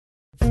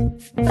The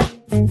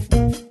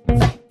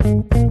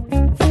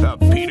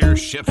Peter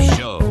Schiff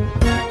Show.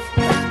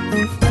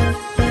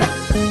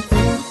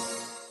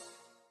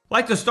 I'd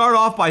like to start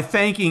off by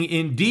thanking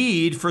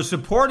Indeed for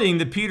supporting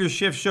the Peter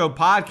Schiff Show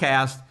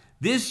podcast.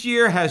 This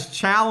year has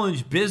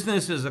challenged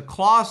businesses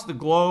across the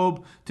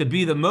globe to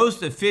be the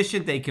most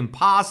efficient they can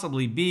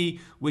possibly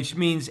be, which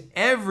means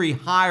every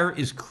hire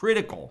is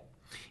critical.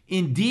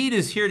 Indeed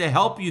is here to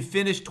help you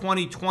finish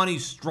 2020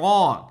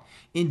 strong.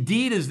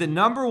 Indeed is the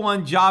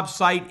 #1 job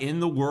site in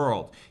the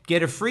world.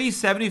 Get a free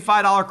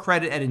 $75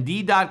 credit at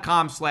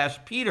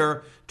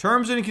Indeed.com/Peter.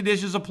 Terms and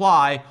conditions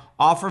apply.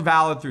 Offer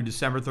valid through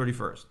December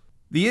 31st.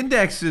 The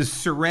indexes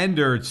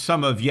surrendered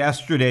some of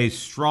yesterday's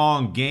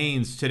strong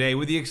gains today,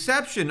 with the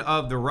exception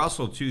of the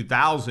Russell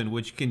 2000,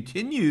 which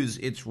continues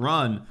its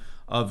run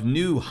of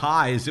new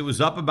highs. It was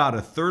up about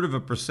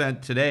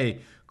 1/3%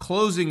 today,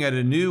 closing at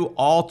a new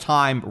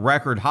all-time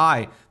record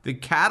high. The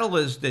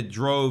catalyst that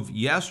drove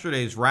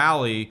yesterday's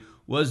rally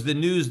was the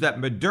news that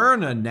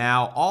Moderna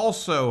now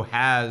also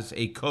has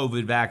a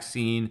COVID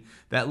vaccine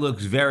that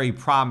looks very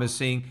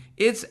promising.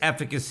 Its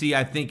efficacy,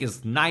 I think,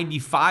 is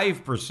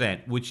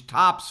 95%, which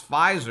tops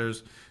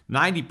Pfizer's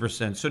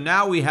 90%. So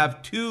now we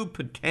have two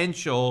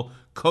potential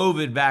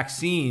COVID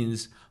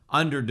vaccines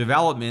under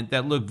development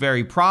that look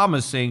very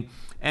promising,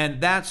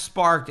 and that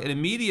sparked an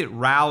immediate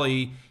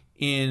rally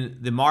in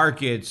the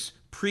markets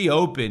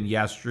pre-open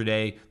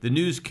yesterday. The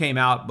news came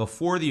out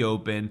before the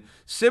open,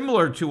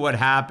 similar to what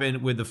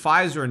happened with the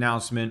Pfizer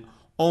announcement,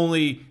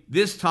 only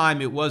this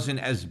time it wasn't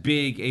as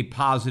big a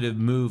positive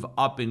move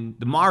up in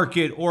the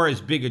market or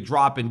as big a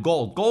drop in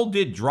gold. Gold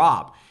did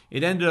drop.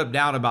 It ended up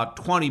down about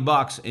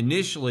 $20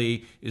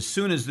 initially as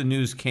soon as the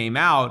news came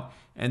out,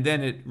 and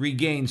then it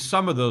regained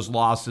some of those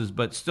losses,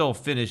 but still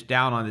finished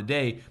down on the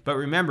day. But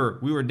remember,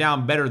 we were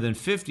down better than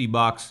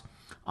 $50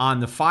 on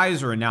the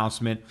Pfizer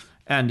announcement,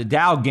 and the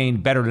Dow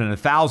gained better than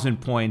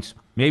 1,000 points,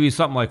 maybe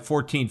something like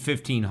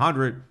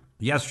 1,500.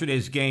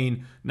 Yesterday's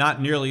gain,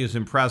 not nearly as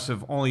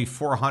impressive, only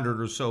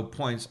 400 or so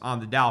points on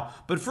the Dow.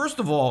 But first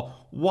of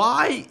all,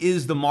 why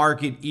is the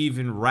market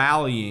even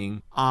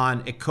rallying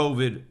on a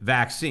COVID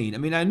vaccine? I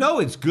mean, I know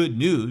it's good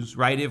news,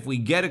 right? If we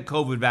get a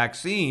COVID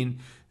vaccine,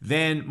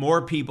 then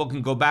more people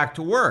can go back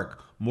to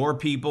work. More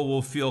people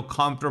will feel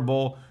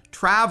comfortable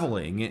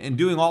traveling and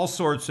doing all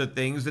sorts of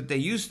things that they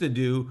used to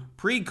do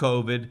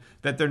pre-COVID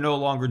that they're no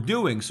longer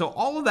doing. So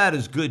all of that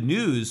is good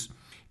news,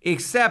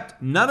 except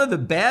none of the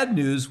bad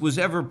news was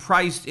ever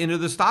priced into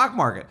the stock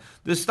market.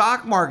 The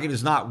stock market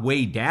is not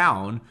way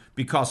down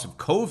because of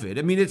COVID.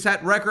 I mean, it's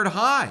at record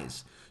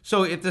highs.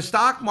 So if the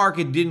stock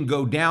market didn't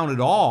go down at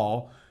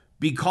all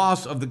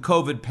because of the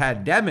COVID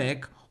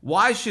pandemic,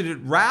 why should it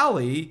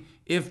rally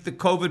if the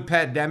COVID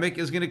pandemic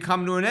is going to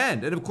come to an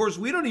end? And of course,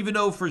 we don't even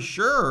know for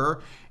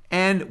sure.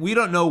 And we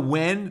don't know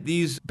when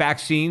these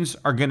vaccines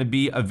are going to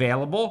be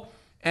available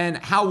and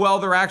how well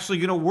they're actually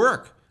going to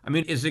work. I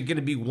mean, is it going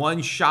to be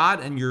one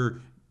shot and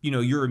you're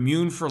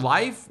immune for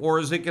life? Or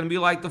is it going to be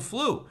like the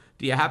flu?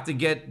 Do you have to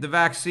get the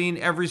vaccine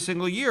every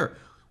single year?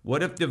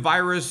 What if the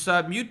virus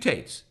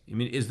mutates? I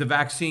mean, is the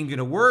vaccine going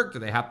to work? Do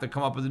they have to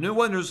come up with a new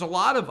one? There's a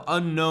lot of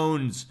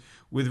unknowns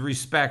with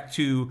respect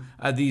to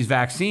these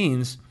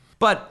vaccines.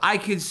 But I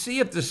could see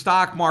if the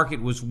stock market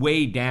was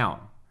way down.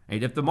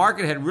 And if the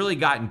market had really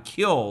gotten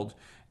killed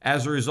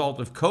as a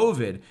result of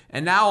COVID,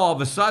 and now all of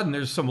a sudden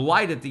there's some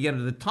light at the end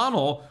of the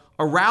tunnel,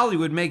 a rally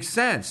would make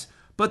sense.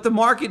 But the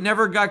market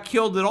never got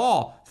killed at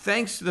all.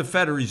 Thanks to the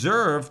Federal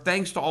Reserve,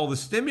 thanks to all the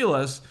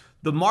stimulus,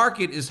 the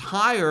market is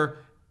higher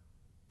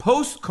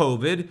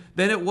post-COVID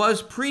than it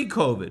was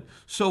pre-COVID.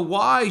 So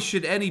why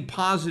should any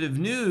positive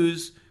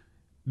news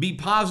be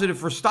positive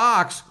for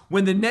stocks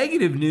when the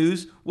negative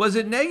news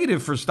wasn't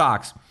negative for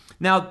stocks?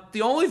 Now,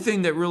 the only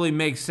thing that really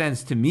makes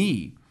sense to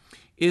me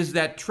is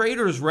that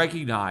traders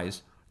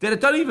recognize that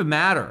it doesn't even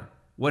matter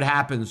what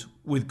happens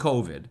with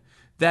COVID,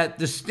 that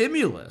the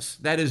stimulus,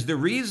 that is the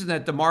reason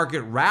that the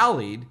market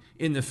rallied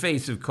in the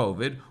face of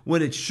COVID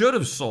when it should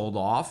have sold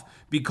off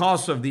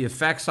because of the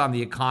effects on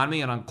the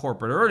economy and on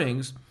corporate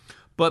earnings,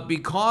 but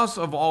because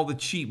of all the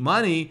cheap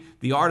money,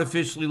 the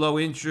artificially low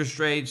interest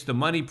rates, the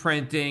money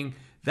printing,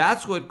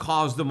 that's what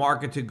caused the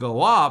market to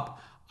go up.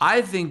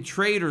 I think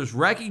traders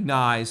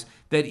recognize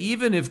that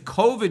even if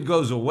COVID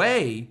goes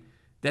away,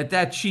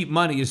 that cheap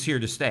money is here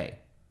to stay.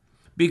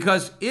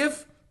 Because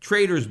if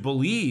traders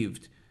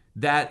believed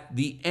that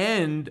the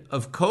end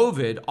of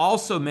COVID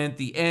also meant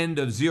the end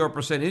of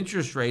 0%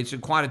 interest rates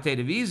and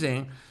quantitative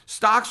easing,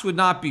 stocks would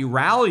not be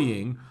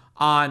rallying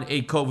on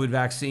a COVID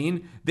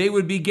vaccine. They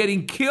would be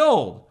getting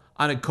killed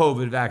on a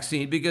COVID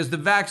vaccine because the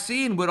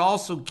vaccine would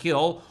also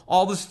kill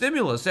all the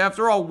stimulus.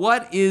 After all,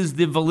 what is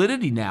the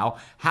validity now?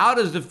 How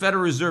does the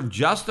Federal Reserve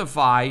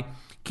justify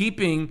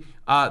keeping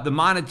the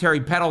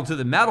monetary pedal to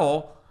the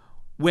metal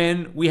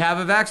when we have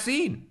a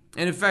vaccine?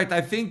 And in fact,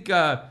 I think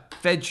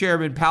Fed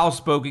Chairman Powell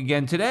spoke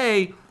again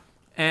today,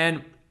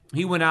 and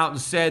he went out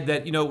and said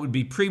that, it would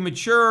be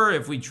premature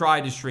if we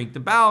tried to shrink the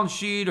balance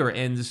sheet or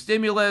end the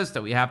stimulus,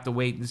 that we have to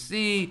wait and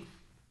see.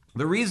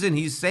 The reason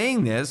he's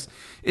saying this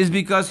is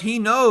because he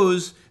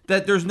knows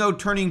that there's no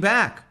turning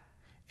back.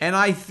 And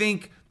I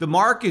think the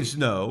markets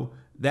know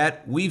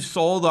that we've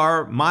sold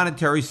our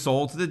monetary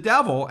soul to the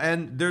devil,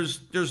 and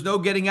there's no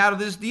getting out of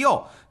this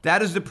deal.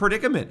 That is the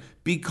predicament.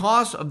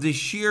 Because of the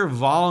sheer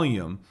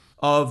volume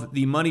of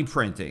the money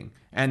printing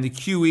and the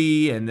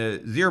QE and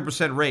the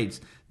 0% rates,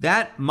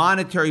 that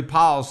monetary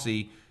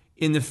policy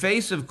in the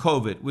face of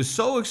COVID was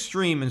so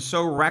extreme and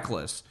so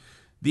reckless.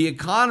 The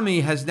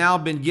economy has now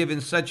been given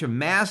such a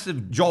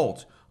massive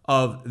jolt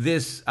of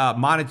this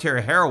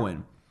monetary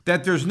heroin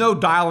that there's no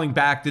dialing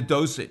back the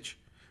dosage.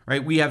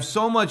 Right? We have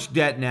so much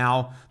debt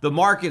now. The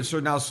markets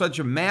are now such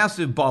a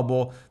massive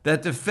bubble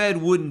that the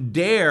Fed wouldn't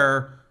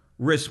dare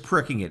risk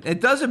pricking it. It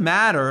doesn't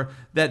matter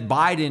that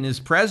Biden is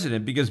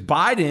president, because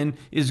Biden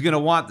is going to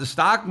want the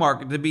stock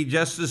market to be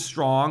just as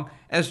strong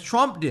as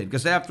Trump did.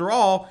 Because after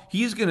all,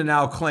 he's going to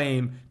now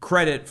claim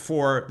credit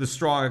for the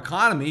strong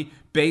economy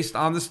based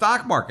on the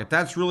stock market.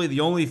 That's really the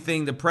only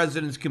thing the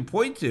presidents can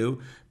point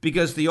to,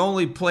 because the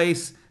only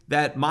place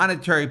that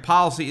monetary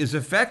policy is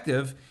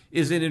effective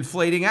is in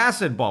inflating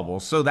asset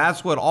bubbles. So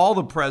that's what all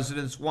the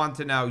presidents want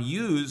to now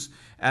use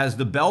as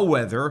the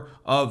bellwether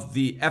of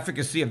the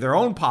efficacy of their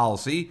own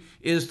policy,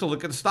 is to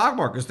look at the stock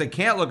markets. They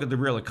can't look at the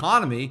real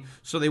economy,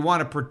 so they want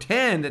to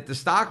pretend that the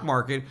stock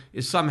market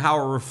is somehow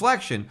a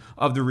reflection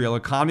of the real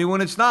economy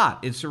when it's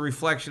not. It's a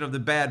reflection of the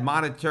bad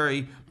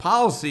monetary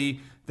policy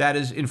that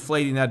is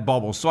inflating that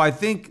bubble. So I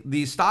think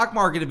the stock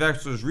market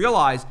investors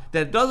realize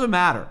that it doesn't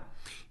matter.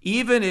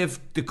 Even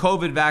if the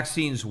COVID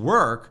vaccines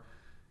work,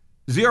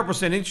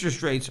 0%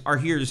 interest rates are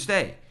here to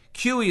stay.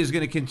 QE is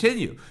going to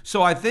continue.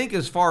 So I think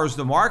as far as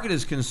the market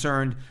is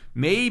concerned,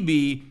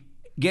 maybe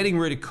getting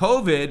rid of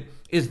COVID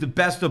is the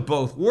best of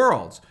both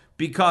worlds,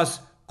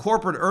 because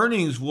corporate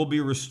earnings will be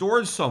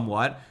restored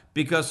somewhat,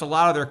 because a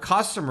lot of their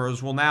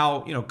customers will now,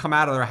 come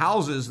out of their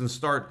houses and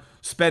start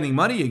spending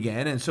money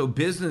again. And so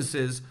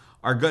businesses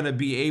are going to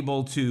be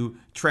able to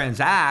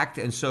transact.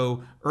 And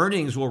so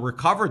earnings will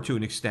recover to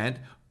an extent,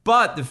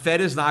 but the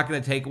Fed is not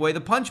going to take away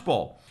the punch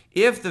bowl.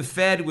 If the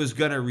Fed was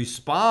going to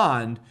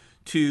respond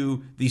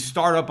to the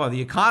startup of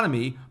the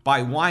economy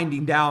by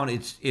winding down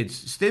its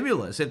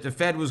stimulus, if the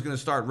Fed was going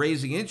to start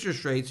raising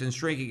interest rates and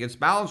shrinking its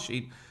balance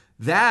sheet,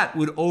 that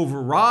would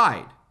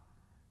override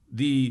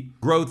the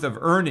growth of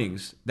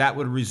earnings that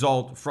would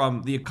result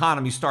from the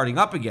economy starting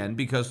up again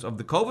because of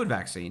the COVID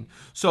vaccine.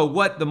 So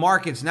what the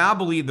markets now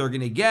believe they're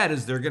going to get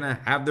is they're going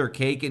to have their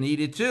cake and eat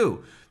it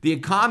too. The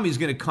economy is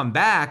going to come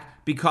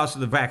back because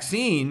of the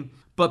vaccine,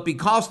 but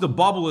because the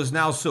bubble is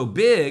now so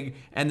big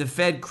and the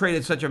Fed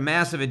created such a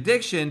massive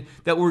addiction,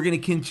 that we're going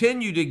to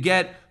continue to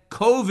get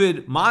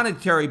COVID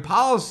monetary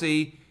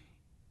policy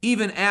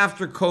even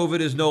after COVID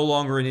is no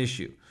longer an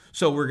issue.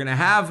 So we're going to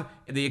have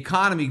the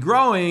economy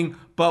growing,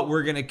 but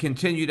we're going to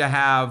continue to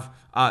have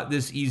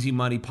this easy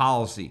money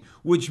policy,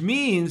 which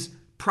means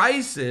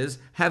prices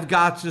have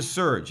got to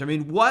surge. I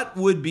mean, what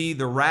would be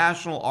the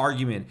rational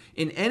argument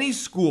in any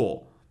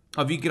school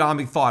of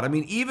economic thought? I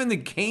mean, even the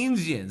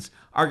Keynesians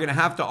are going to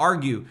have to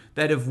argue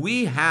that if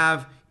we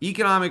have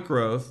economic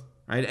growth,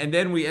 right, and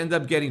then we end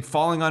up getting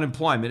falling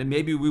unemployment, and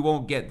maybe we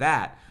won't get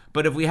that,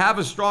 but if we have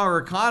a stronger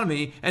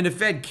economy and the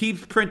Fed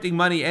keeps printing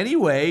money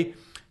anyway,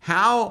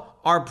 how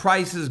are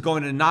prices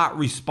going to not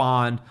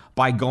respond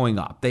by going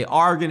up? They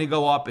are going to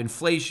go up.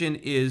 Inflation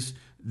is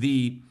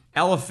the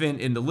elephant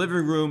in the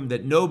living room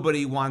that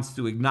nobody wants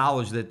to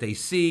acknowledge that they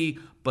see,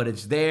 but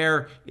it's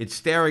there, it's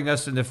staring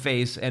us in the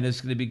face, and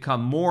it's going to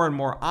become more and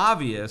more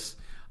obvious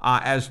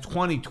as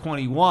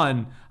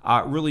 2021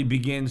 really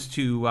begins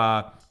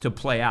to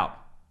play out.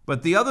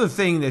 But the other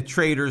thing that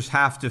traders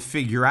have to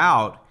figure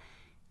out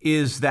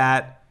is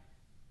that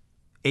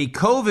a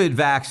COVID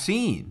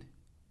vaccine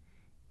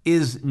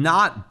is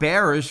not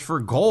bearish for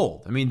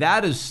gold. I mean,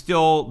 that is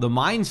still the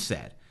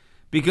mindset,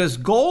 because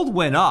gold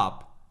went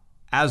up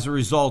as a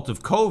result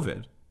of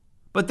COVID,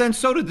 but then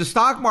so did the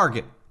stock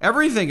market.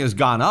 Everything has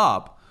gone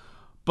up,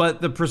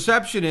 but the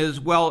perception is,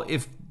 well,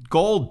 if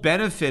gold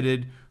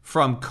benefited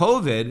from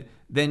COVID,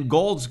 then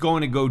gold's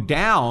going to go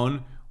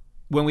down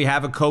when we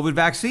have a COVID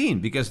vaccine,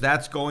 because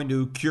that's going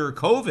to cure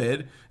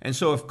COVID. And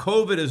so if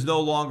COVID is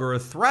no longer a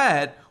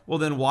threat, well,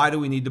 then why do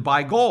we need to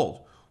buy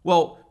gold?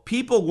 Well,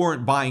 people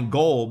weren't buying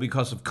gold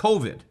because of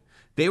COVID.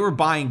 They were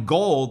buying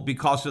gold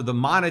because of the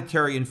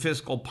monetary and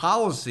fiscal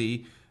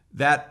policy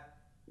that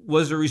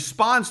was a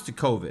response to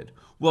COVID.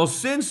 Well,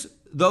 since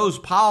those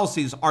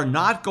policies are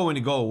not going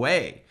to go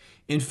away,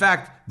 in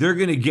fact, they're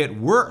going to get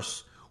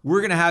worse. We're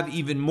going to have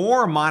even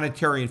more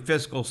monetary and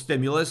fiscal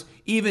stimulus,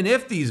 even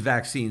if these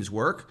vaccines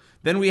work,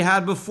 than we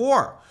had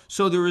before.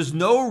 So there is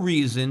no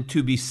reason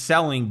to be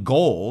selling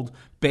gold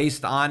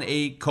based on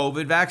a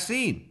COVID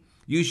vaccine.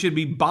 You should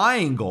be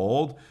buying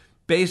gold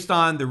based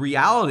on the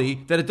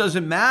reality that it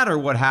doesn't matter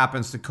what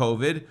happens to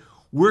COVID.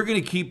 We're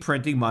going to keep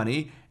printing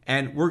money,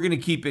 and we're going to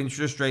keep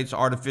interest rates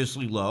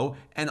artificially low.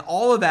 And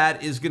all of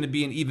that is going to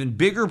be an even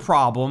bigger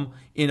problem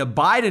in a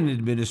Biden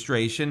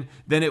administration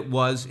than it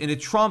was in a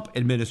Trump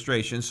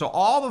administration. So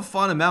all the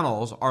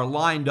fundamentals are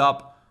lined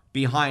up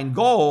behind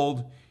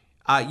gold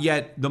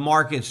yet the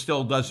market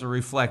still doesn't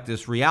reflect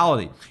this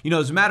reality.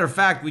 As a matter of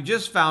fact, we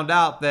just found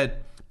out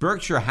that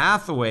Berkshire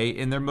Hathaway,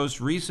 in their most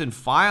recent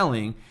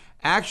filing,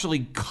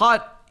 actually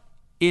cut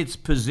its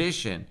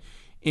position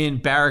in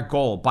Barrick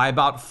Gold by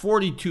about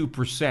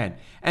 42%.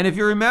 And if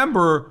you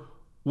remember,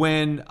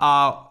 when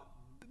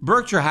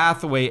Berkshire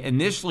Hathaway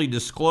initially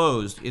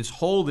disclosed its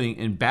holding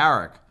in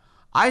Barrick,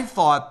 I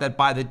thought that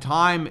by the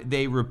time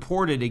they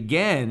reported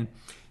again,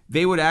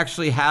 they would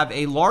actually have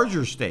a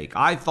larger stake.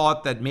 I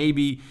thought that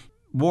maybe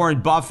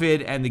Warren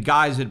Buffett and the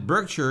guys at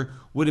Berkshire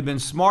would have been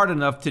smart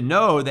enough to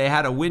know they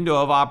had a window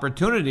of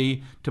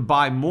opportunity to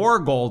buy more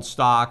gold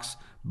stocks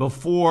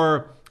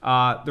before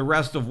the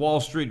rest of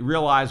Wall Street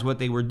realized what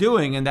they were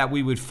doing, and that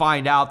we would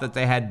find out that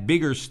they had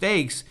bigger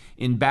stakes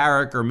in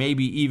Barrick or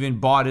maybe even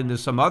bought into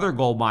some other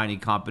gold mining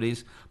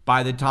companies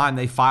by the time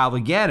they filed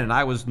again. And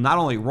I was not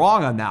only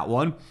wrong on that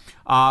one,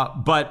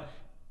 but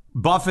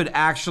Buffett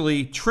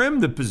actually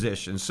trimmed the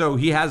position. So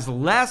he has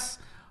less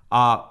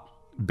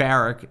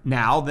Barrick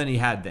now than he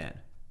had then.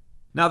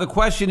 Now, the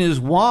question is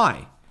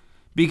why?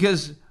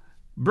 Because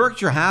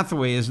Berkshire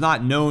Hathaway is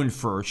not known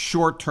for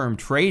short-term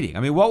trading. I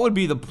mean, what would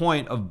be the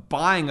point of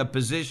buying a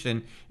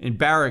position in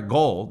Barrick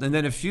Gold and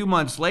then a few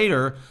months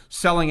later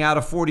selling out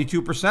of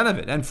 42% of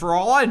it? And for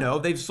all I know,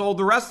 they've sold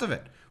the rest of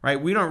it,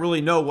 right? We don't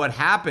really know what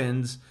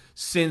happens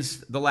since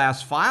the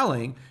last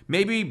filing.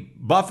 Maybe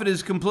Buffett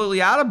is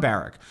completely out of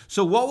Barrick.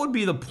 So what would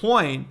be the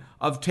point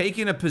of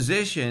taking a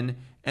position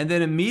and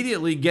then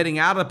immediately getting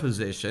out of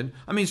position?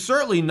 I mean,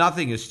 certainly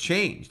nothing has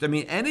changed. I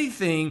mean,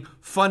 anything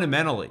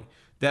fundamentally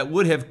that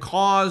would have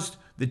caused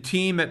the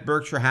team at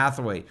Berkshire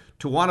Hathaway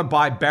to want to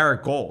buy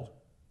Barrick Gold,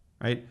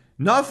 right?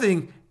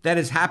 Nothing that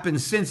has happened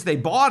since they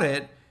bought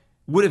it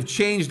would have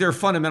changed their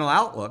fundamental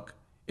outlook.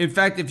 In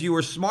fact, if you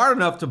were smart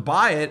enough to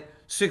buy it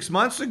 6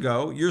 months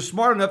ago, you're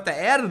smart enough to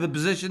add to the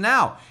position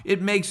now.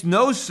 It makes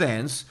no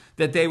sense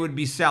that they would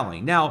be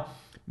selling. Now,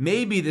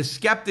 maybe the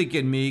skeptic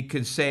in me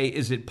could say,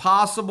 is it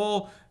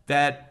possible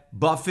that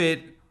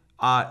Buffett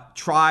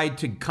tried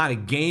to kind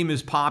of game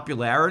his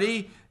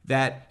popularity,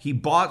 that he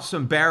bought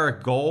some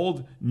Barrick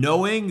Gold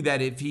knowing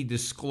that if he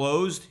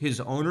disclosed his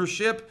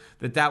ownership,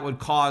 that would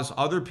cause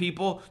other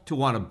people to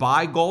want to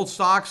buy gold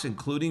stocks,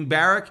 including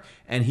Barrick,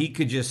 and he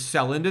could just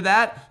sell into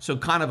that? So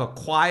kind of a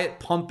quiet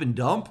pump and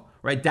dump,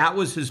 right? That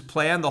was his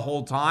plan the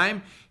whole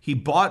time. He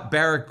bought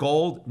Barrick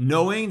Gold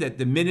knowing that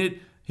the minute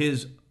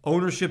his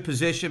ownership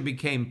position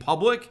became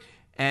public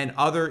and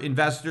other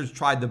investors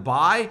tried to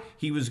buy,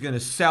 he was going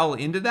to sell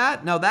into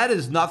that. Now, that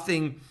is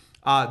nothing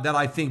that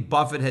I think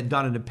Buffett had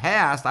done in the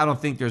past. I don't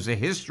think there's a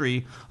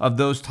history of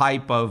those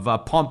type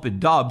of pump and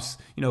dumps,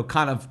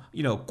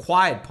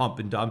 quiet pump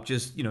and dump,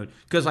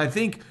 because I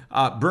think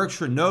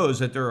Berkshire knows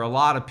that there are a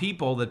lot of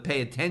people that pay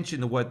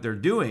attention to what they're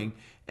doing.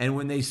 And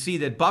when they see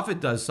that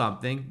Buffett does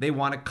something, they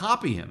want to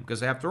copy him,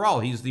 because after all,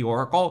 he's the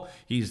oracle.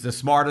 He's the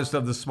smartest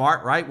of the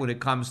smart, right, when it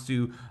comes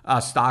to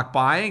stock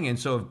buying. And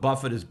so if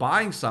Buffett is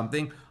buying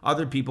something,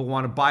 other people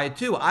want to buy it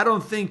too. I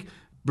don't think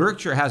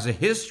Berkshire has a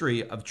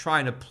history of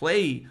trying to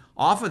play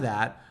off of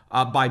that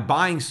by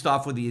buying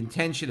stuff with the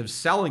intention of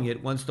selling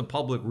it once the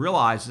public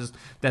realizes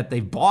that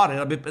they've bought it.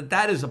 I mean, but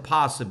that is a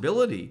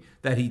possibility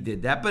that he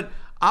did that. But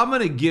I'm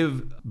going to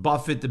give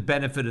Buffett the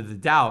benefit of the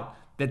doubt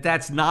that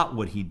that's not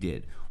what he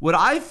did. What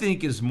I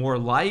think is more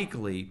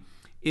likely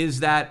is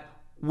that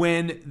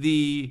when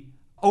the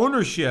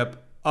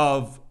ownership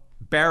of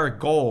Barrick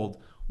Gold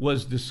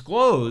was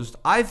disclosed,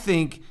 I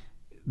think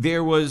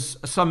there was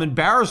some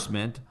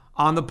embarrassment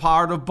on the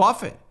part of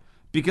Buffett.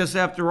 Because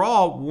after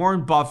all,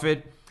 Warren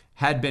Buffett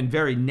had been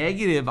very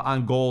negative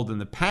on gold in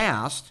the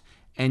past,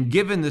 and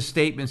given the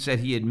statements that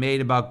he had made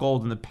about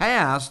gold in the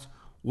past,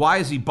 why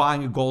is he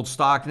buying a gold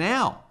stock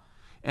now?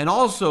 And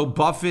also,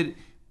 Buffett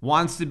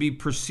wants to be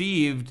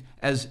perceived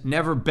as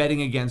never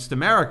betting against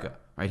America,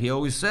 right? He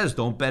always says,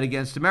 don't bet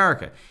against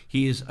America.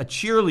 He is a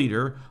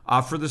cheerleader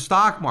for the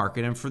stock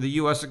market and for the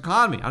U.S.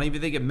 economy. I don't even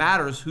think it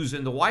matters who's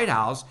in the White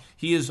House.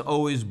 He is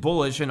always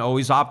bullish and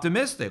always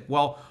optimistic.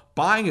 Well,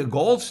 buying a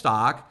gold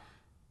stock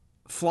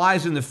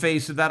flies in the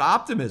face of that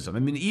optimism. I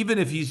mean, even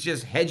if he's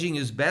just hedging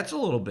his bets a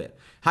little bit.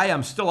 Hey,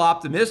 I'm still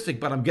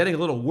optimistic, but I'm getting a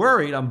little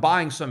worried. I'm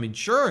buying some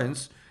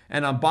insurance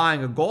and I'm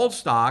buying a gold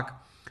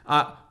stock.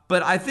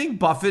 But I think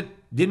Buffett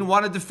didn't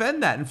want to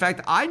defend that. In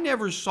fact, I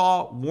never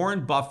saw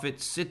Warren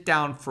Buffett sit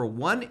down for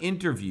one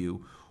interview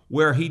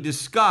where he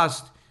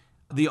discussed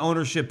the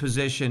ownership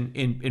position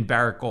in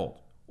Barrick Gold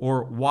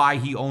or why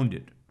he owned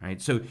it.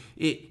 Right, so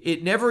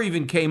it never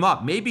even came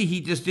up. Maybe he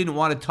just didn't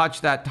want to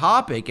touch that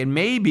topic, and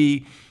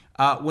maybe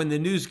when the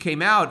news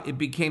came out, it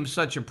became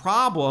such a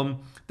problem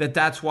that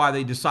that's why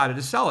they decided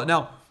to sell it.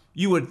 Now,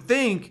 you would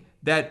think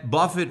that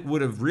Buffett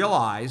would have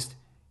realized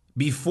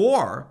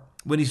before,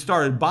 when he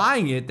started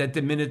buying it, that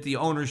the minute the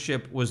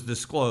ownership was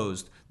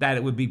disclosed, that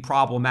it would be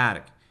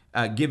problematic,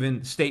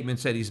 given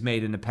statements that he's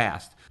made in the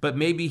past. But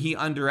maybe he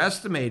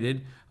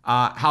underestimated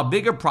how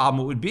big a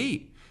problem it would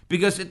be.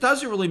 Because it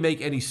doesn't really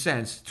make any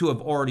sense to have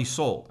already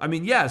sold. I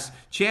mean, yes,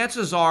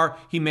 chances are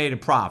he made a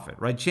profit,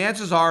 right?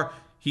 Chances are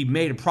He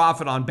made a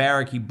profit on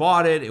Barrick. He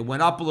bought it. It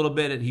went up a little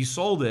bit. And he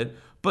sold it.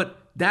 But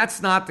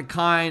that's not the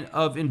kind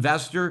of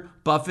investor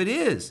Buffett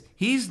is.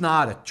 He's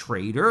not a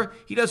trader.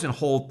 He doesn't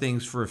hold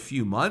things for a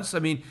few months. I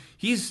mean,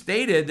 he's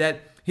stated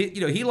that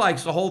he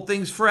likes to hold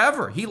things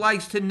forever. He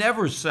likes to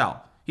never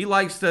sell. He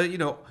likes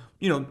to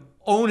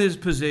own his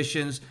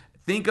positions,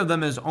 think of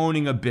them as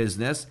owning a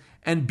business,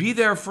 and be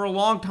there for a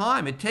long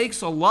time. It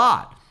takes a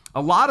lot.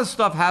 A lot of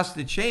stuff has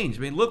to change.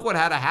 I mean, look what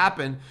had to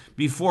happen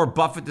before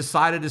Buffett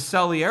decided to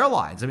sell the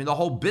airlines. I mean, the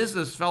whole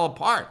business fell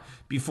apart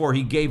before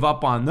he gave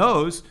up on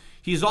those.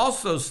 He's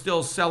also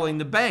still selling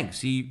the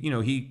banks.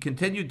 He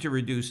continued to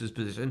reduce his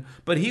position,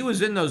 but he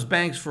was in those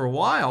banks for a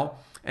while,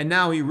 and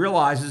now he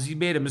realizes he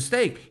made a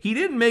mistake. He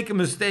didn't make a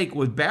mistake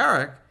with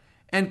Barrick,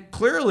 and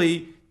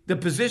clearly the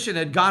position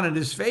had gone in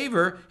his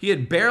favor. He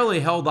had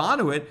barely held on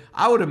to it.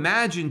 I would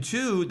imagine,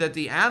 too, that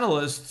the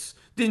analysts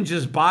didn't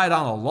just buy it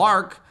on a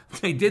lark.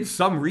 They did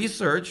some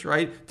research,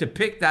 right, to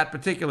pick that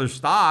particular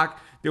stock.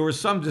 There was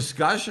some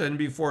discussion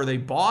before they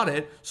bought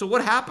it. So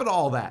what happened to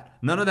all that?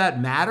 None of that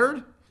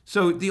mattered?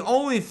 So the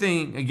only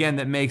thing, again,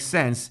 that makes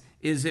sense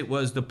is it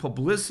was the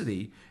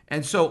publicity.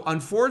 And so,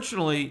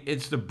 unfortunately,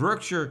 it's the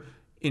Berkshire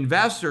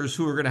investors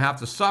who are going to have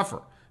to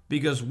suffer,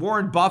 because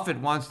Warren Buffett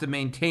wants to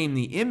maintain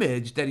the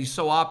image that he's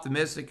so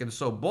optimistic and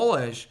so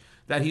bullish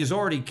that he's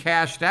already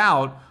cashed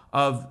out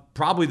of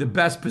probably the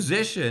best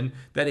position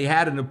that he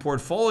had in the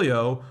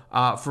portfolio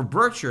for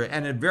Berkshire,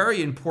 and a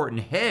very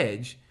important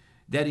hedge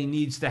that he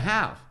needs to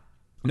have.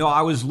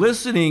 I was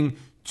listening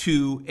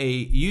to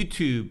a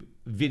YouTube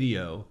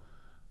video.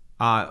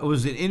 It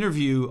was an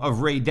interview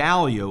of Ray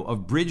Dalio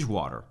of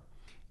Bridgewater.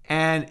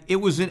 And it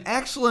was an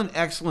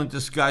excellent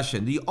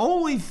discussion. The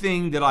only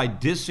thing that I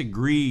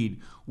disagreed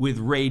with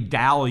Ray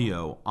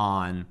Dalio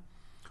on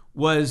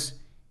was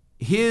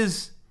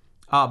his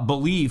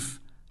belief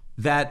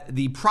that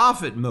the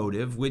profit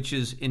motive, which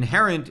is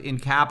inherent in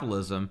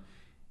capitalism,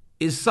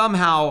 is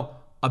somehow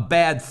a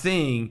bad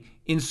thing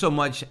in so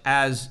much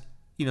as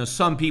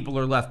some people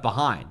are left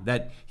behind.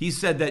 That he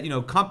said that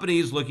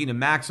companies looking to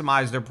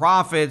maximize their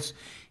profits,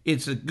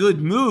 it's a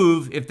good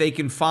move if they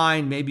can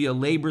find maybe a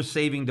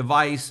labor-saving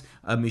device,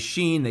 a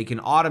machine, they can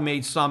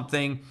automate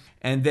something,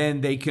 and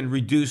then they can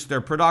reduce their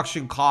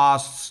production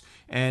costs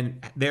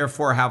and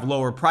therefore have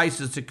lower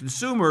prices to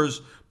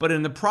consumers. But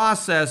in the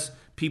process,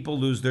 people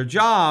lose their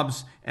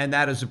jobs, and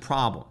that is a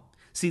problem.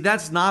 See,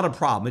 that's not a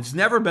problem. It's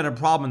never been a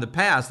problem in the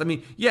past. I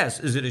mean,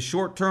 yes, is it a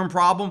short-term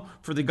problem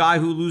for the guy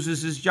who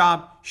loses his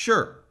job?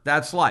 Sure,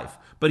 that's life.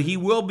 But he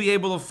will be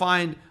able to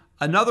find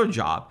another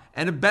job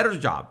and a better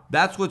job.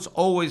 That's what's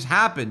always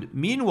happened.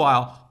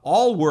 Meanwhile,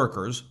 all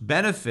workers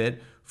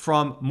benefit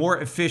from more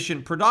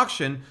efficient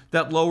production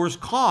that lowers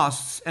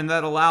costs and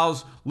that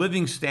allows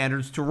living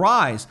standards to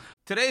rise.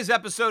 Today's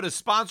episode is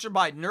sponsored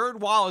by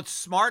NerdWallet's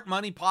Smart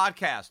Money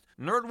Podcast.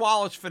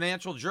 NerdWallet's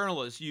financial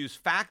journalists use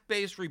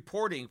fact-based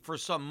reporting for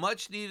some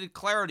much-needed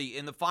clarity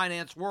in the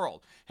finance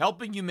world,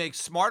 helping you make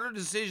smarter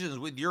decisions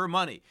with your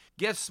money.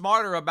 Get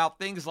smarter about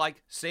things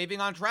like saving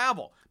on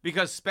travel,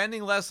 because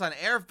spending less on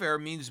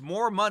airfare means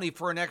more money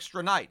for an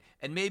extra night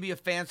and maybe a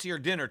fancier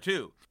dinner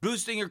too.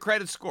 Boosting your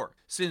credit score,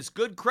 since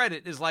good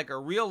credit is like a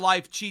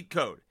real-life cheat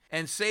code.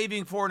 And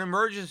saving for an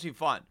emergency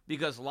fund,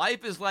 because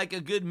life is like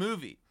a good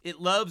movie. It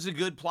loves a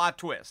good plot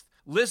twist.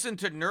 Listen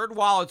to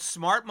NerdWallet's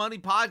Smart Money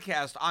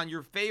Podcast on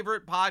your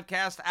favorite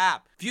podcast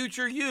app.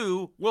 Future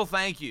you will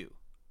thank you.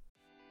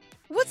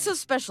 What's so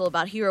special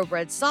about Hero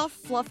Bread's soft,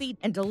 fluffy,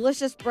 and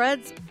delicious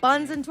breads,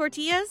 buns, and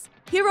tortillas?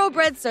 Hero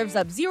Bread serves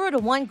up 0 to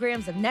 1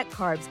 grams of net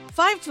carbs,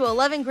 5 to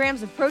 11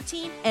 grams of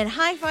protein, and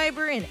high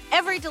fiber in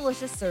every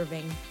delicious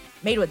serving.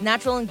 Made with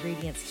natural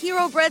ingredients,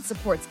 Hero Bread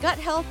supports gut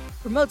health,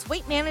 promotes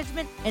weight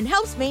management, and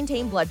helps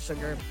maintain blood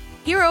sugar.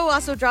 Hero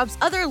also drops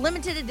other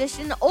limited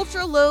edition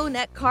ultra-low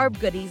net carb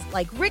goodies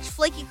like rich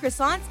flaky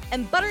croissants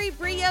and buttery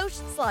brioche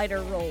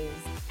slider rolls.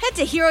 Head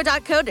to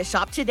hero.co to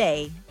shop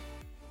today.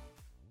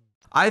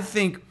 I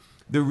think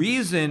the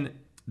reason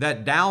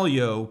that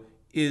Dalio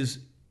is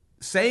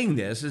saying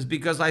this is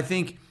because I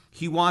think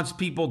he wants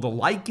people to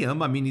like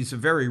him. I mean, he's a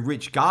very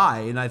rich guy,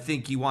 and I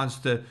think he wants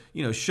to,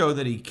 show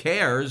that he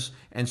cares.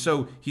 And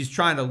so he's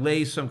trying to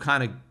lay some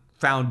kind of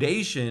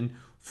foundation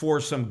for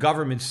some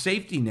government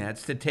safety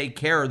nets to take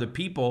care of the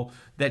people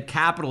that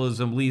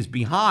capitalism leaves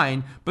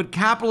behind. But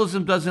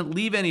capitalism doesn't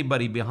leave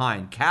anybody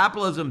behind.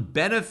 Capitalism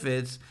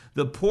benefits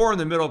the poor and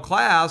the middle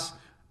class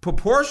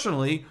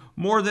proportionally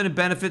more than it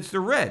benefits the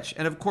rich.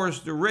 And of course,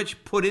 the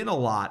rich put in a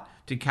lot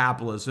to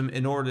capitalism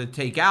in order to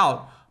take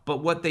out,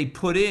 but what they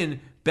put in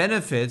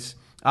benefits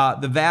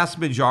the vast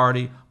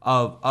majority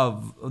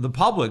of the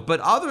public.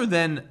 But other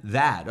than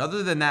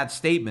that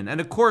statement,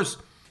 and of course,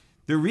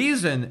 the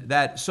reason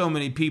that so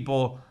many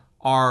people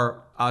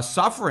are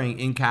suffering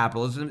in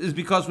capitalism is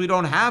because we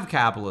don't have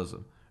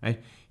capitalism.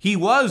 Right? He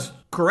was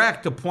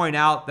correct to point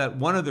out that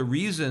one of the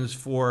reasons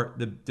for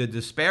the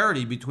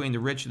disparity between the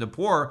rich and the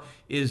poor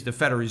is the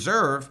Federal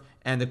Reserve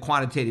and the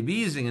quantitative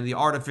easing and the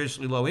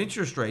artificially low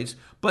interest rates,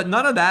 but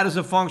none of that is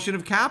a function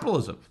of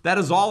capitalism. That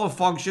is all a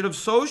function of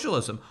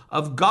socialism,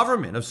 of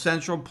government, of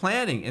central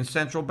planning and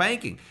central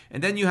banking.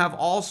 And then you have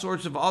all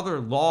sorts of other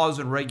laws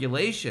and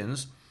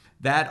regulations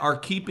that are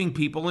keeping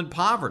people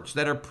impoverished,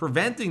 that are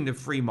preventing the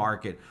free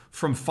market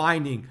from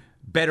finding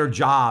better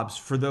jobs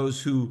for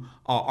those who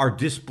are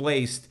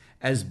displaced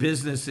as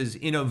businesses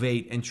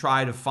innovate and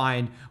try to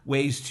find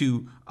ways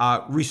to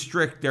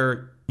restrict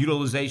their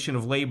utilization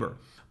of labor.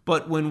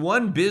 But when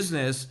one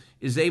business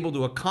is able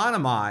to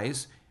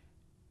economize,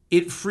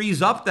 it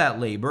frees up that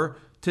labor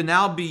to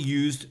now be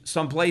used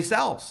someplace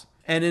else.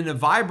 And in a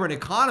vibrant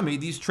economy,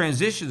 these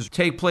transitions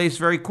take place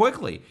very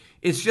quickly.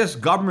 It's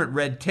just government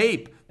red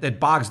tape that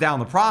bogs down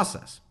the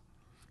process.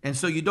 And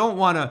so you don't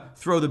want to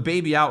throw the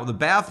baby out with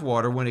the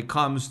bathwater when it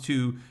comes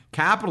to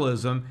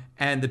capitalism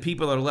and the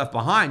people that are left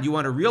behind. You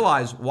want to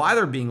realize why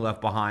they're being left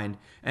behind.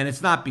 And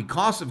it's not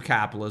because of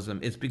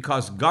capitalism. It's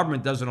because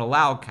government doesn't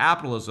allow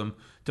capitalism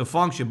to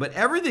function. But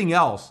everything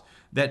else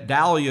that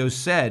Dalio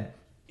said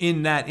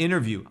in that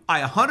interview,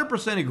 I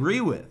 100%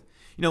 agree with,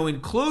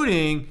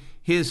 including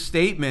his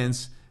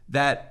statements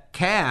that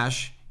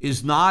cash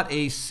is not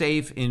a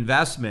safe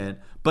investment,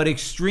 but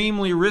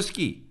extremely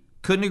risky.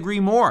 Couldn't agree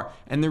more.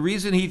 And the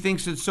reason he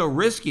thinks it's so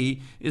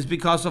risky is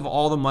because of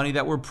all the money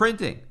that we're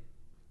printing.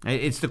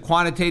 It's the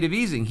quantitative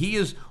easing. He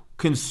is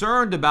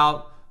concerned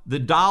about the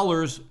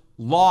dollar's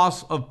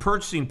loss of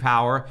purchasing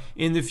power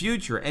in the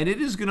future. And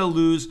it is going to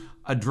lose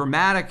a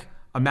dramatic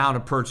amount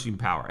of purchasing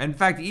power. In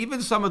fact,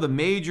 even some of the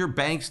major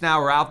banks now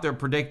are out there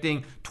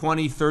predicting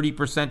 20,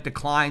 30%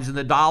 declines in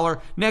the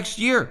dollar next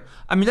year.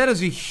 I mean, that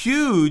is a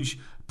huge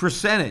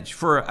percentage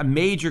for a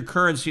major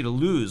currency to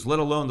lose, let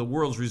alone the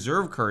world's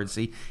reserve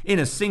currency, in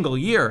a single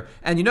year.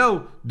 And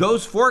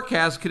those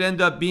forecasts could end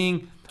up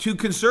being too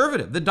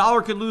conservative. The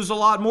dollar could lose a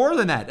lot more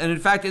than that. And in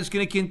fact, it's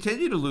going to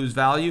continue to lose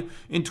value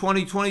in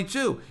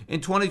 2022,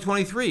 in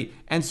 2023.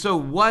 And so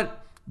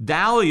what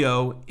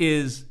Dalio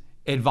is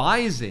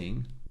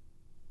advising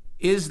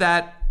is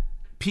that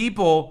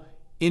people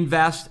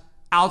invest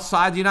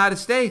outside the United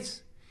States.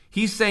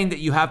 He's saying that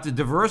you have to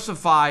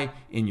diversify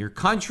in your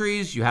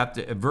countries, you have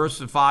to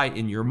diversify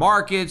in your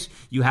markets,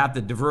 you have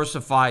to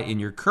diversify in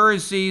your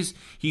currencies.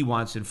 He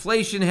wants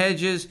inflation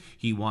hedges,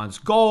 he wants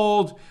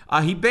gold.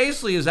 He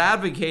basically is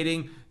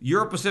advocating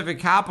Euro Pacific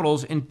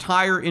Capital's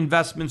entire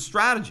investment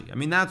strategy. I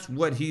mean, that's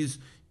what he's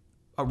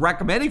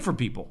recommending for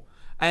people.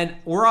 And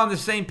we're on the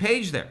same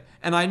page there.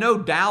 And I know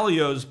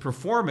Dalio's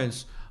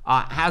performance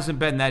hasn't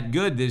been that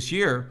good this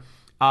year,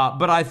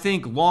 but I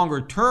think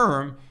longer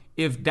term,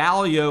 if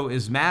Dalio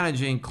is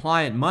managing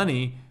client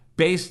money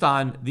based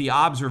on the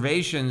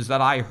observations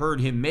that I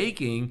heard him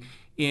making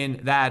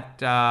in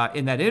that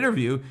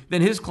interview,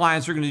 then his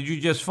clients are going to do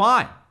just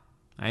fine,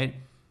 right?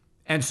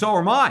 And so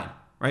are mine,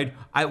 right?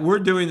 We're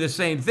doing the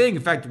same thing.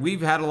 In fact,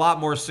 we've had a lot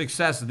more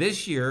success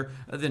this year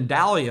than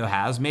Dalio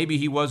has. Maybe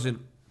he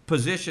wasn't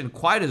positioned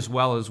quite as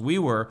well as we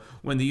were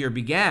when the year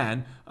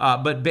began,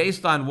 but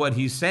based on what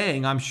he's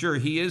saying, I'm sure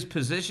he is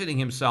positioning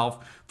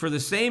himself for the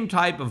same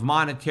type of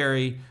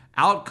monetary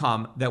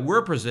outcome that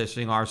we're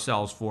positioning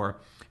ourselves for.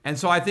 And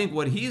so I think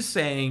what he's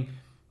saying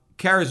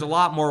carries a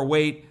lot more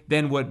weight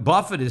than what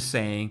Buffett is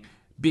saying,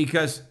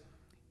 because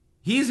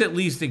he's at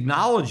least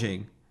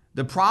acknowledging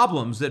the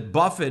problems that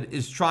Buffett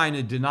is trying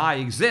to deny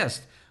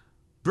exist.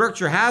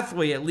 Berkshire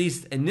Hathaway, at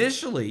least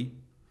initially,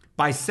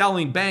 by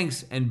selling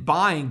banks and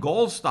buying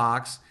gold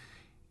stocks,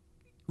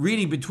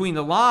 reading between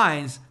the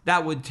lines,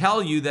 that would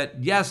tell you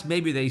that, yes,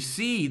 maybe they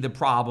see the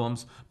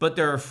problems, but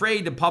they're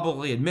afraid to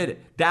publicly admit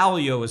it.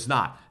 Dalio is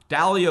not.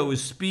 Dalio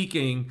is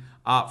speaking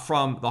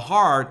from the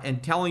heart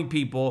and telling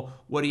people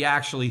what he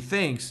actually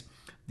thinks.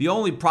 The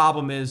only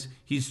problem is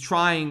he's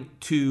trying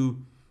to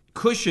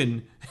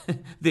cushion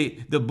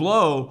the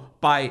blow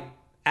by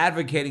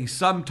advocating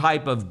some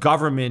type of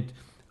government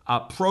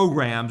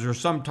programs or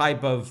some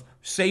type of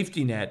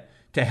safety net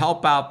to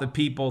help out the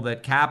people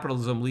that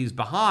capitalism leaves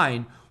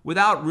behind,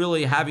 without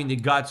really having the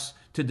guts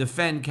to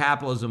defend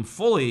capitalism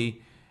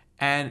fully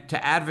and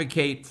to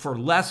advocate for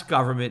less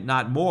government,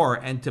 not more,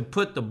 and to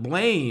put the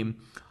blame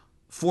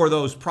for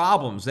those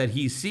problems that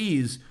he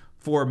sees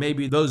for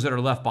maybe those that are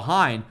left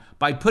behind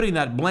by putting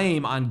that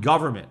blame on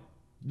government,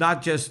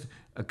 not just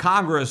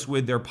Congress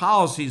with their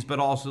policies, but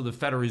also the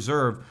Federal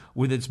Reserve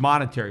with its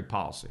monetary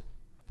policy.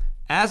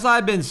 As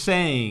I've been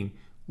saying,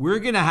 we're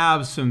going to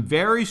have some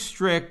very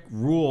strict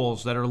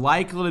rules that are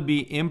likely to be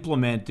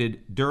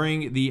implemented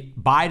during the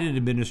Biden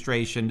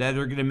administration that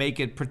are going to make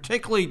it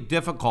particularly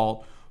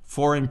difficult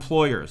for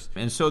employers.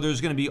 And so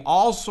there's going to be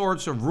all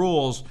sorts of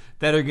rules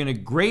that are going to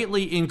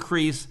greatly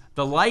increase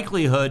the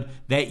likelihood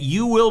that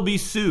you will be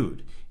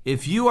sued.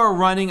 If you are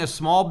running a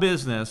small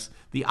business,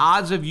 the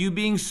odds of you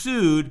being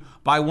sued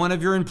by one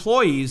of your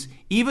employees,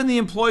 even the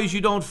employees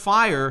you don't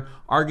fire,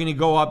 are going to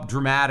go up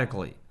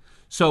dramatically.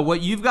 So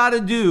what you've got to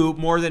do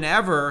more than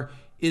ever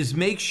is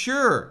make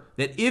sure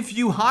that if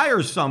you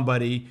hire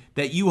somebody,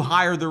 that you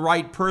hire the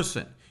right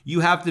person.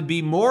 You have to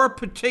be more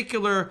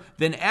particular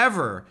than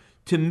ever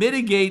to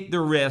mitigate the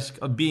risk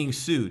of being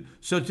sued.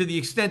 So to the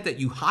extent that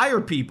you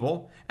hire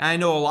people, and I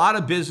know a lot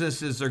of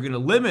businesses are going to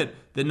limit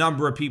the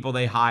number of people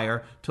they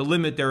hire to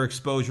limit their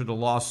exposure to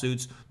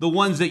lawsuits, the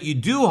ones that you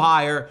do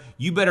hire,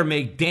 you better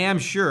make damn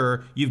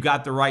sure you've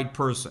got the right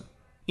person.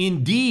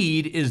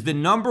 Indeed is the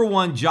number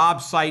one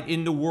job site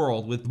in the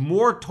world with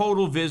more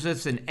total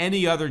visits than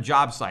any other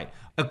job site.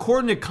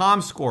 According to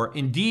ComScore,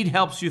 Indeed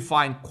helps you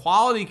find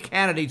quality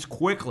candidates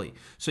quickly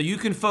so you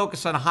can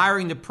focus on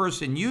hiring the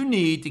person you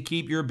need to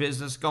keep your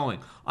business going.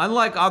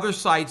 Unlike other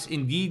sites,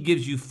 Indeed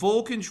gives you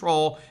full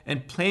control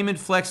and payment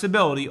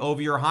flexibility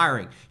over your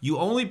hiring. You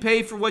only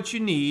pay for what you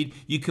need,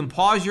 you can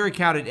pause your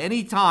account at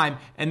any time,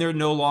 and there are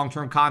no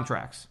long-term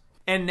contracts.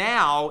 And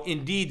now,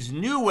 Indeed's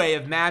new way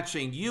of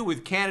matching you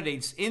with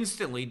candidates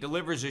instantly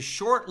delivers a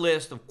short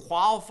list of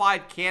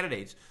qualified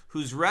candidates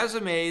whose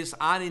resumes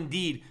on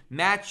Indeed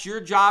match your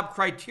job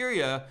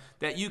criteria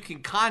that you can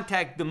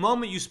contact the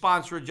moment you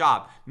sponsor a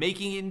job,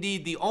 making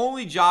Indeed the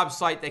only job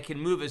site that can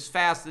move as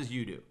fast as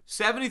you do.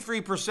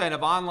 73%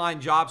 of online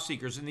job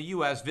seekers in the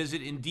U.S.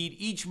 visit Indeed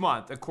each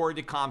month,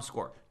 according to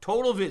ComScore.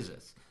 Total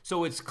visits.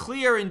 So it's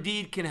clear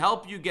Indeed can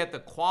help you get the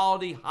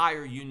quality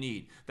hire you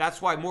need.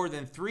 That's why more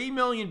than 3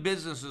 million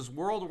businesses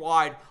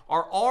worldwide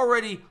are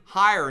already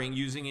hiring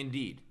using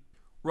Indeed.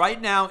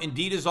 Right now,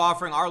 Indeed is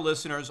offering our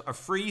listeners a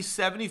free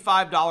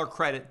 $75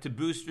 credit to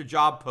boost your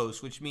job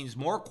post, which means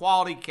more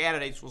quality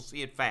candidates will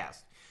see it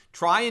fast.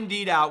 Try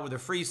Indeed out with a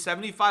free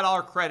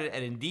 $75 credit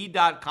at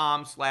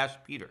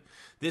Indeed.com/Peter.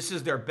 This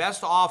is their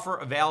best offer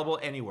available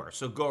anywhere.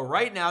 So go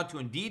right now to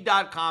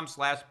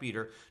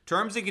Indeed.com/Peter.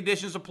 Terms and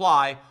conditions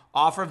apply.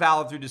 Offer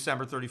valid through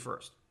December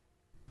 31st.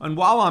 And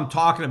while I'm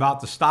talking about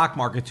the stock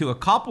market too, a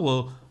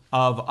couple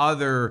of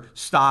other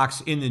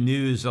stocks in the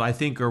news that I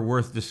think are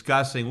worth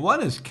discussing.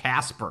 One is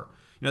Casper.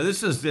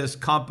 This is this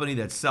company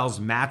that sells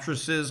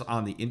mattresses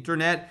on the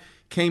internet.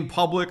 Came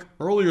public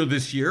earlier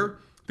this year.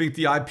 I think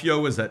the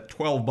IPO was at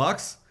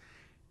 $12,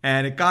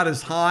 and it got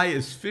as high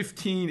as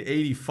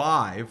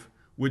 $15.85,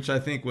 which I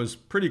think was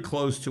pretty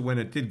close to when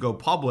it did go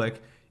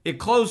public. It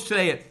closed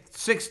today at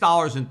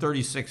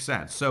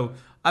 $6.36. So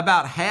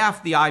about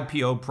half the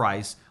IPO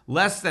price,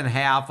 less than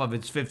half of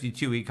its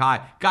 52-week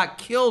high. Got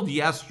killed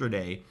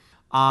yesterday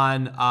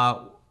on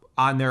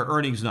their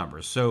earnings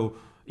numbers. So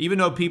even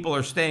though people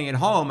are staying at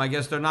home, I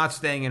guess they're not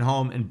staying at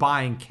home and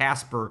buying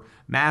Casper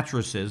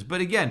mattresses.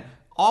 But again,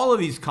 all of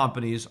these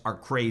companies are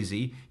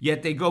crazy,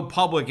 yet they go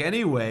public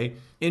anyway.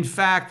 In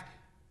fact,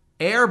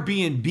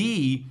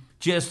 Airbnb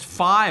just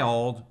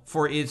filed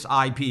for its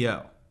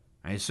IPO.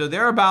 Right? So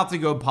they're about to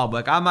go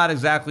public. I'm not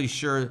exactly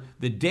sure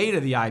the date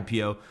of the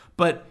IPO,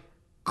 but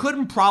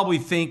couldn't probably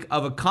think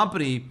of a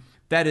company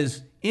that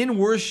is in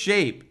worse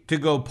shape to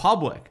go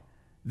public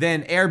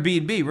than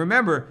Airbnb.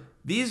 Remember,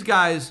 these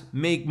guys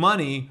make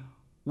money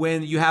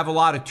when you have a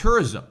lot of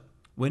tourism,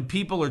 when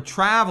people are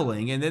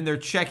traveling and then they're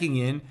checking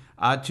in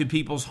to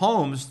people's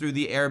homes through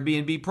the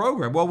Airbnb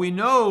program. Well, we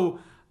know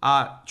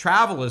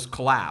travel has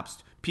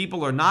collapsed.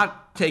 People are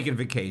not taking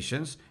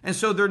vacations, and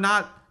so they're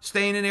not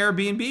staying in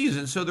Airbnbs,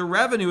 and so the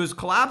revenue is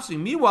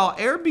collapsing. Meanwhile,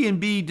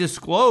 Airbnb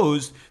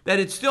disclosed that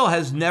it still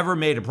has never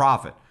made a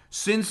profit.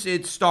 Since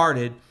it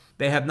started,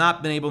 they have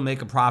not been able to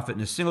make a profit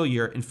in a single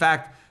year. In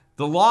fact,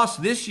 the loss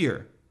this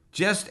year,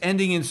 just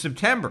ending in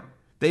September,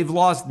 they've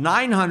lost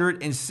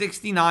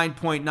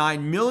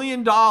 $969.9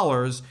 million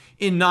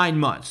in 9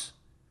 months.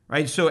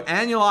 Right? So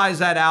annualize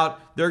that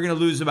out, they're going to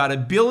lose about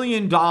 $1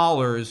 billion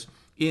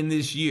in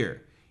this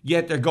year,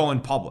 yet they're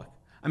going public.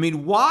 I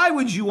mean, why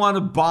would you want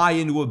to buy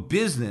into a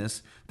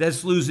business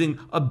that's losing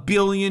 $1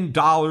 billion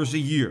a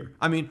year?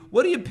 I mean,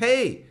 what do you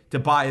pay to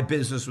buy a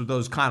business with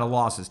those kind of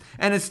losses?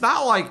 And it's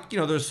not like,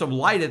 there's some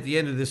light at the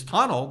end of this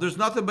tunnel. There's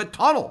nothing but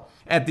tunnel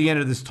at the end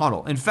of this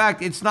tunnel. In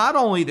fact, it's not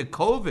only the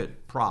COVID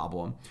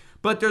problem,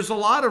 but there's a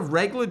lot of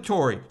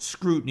regulatory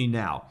scrutiny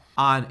now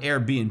on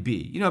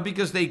Airbnb,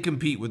 because they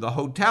compete with the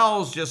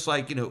hotels, just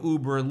like,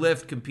 Uber and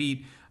Lyft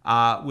compete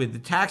with the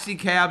taxi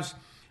cabs.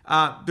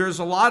 There's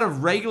a lot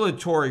of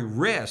regulatory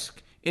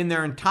risk in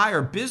their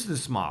entire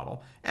business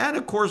model. And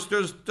of course,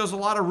 there's a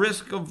lot of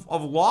risk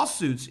of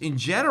lawsuits in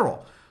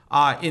general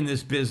in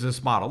this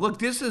business model. Look,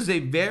 this is a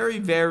very,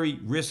 very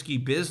risky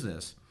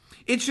business.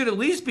 It should at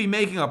least be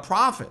making a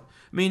profit.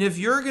 I mean, if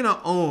you're going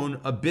to own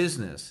a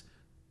business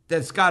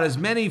that's got as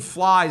many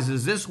flies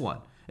as this one,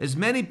 as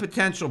many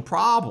potential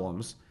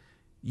problems,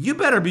 you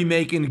better be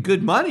making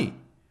good money.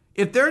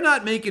 If they're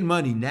not making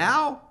money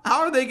now,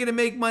 how are they going to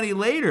make money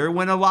later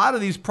when a lot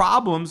of these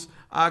problems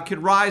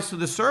could rise to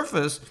the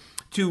surface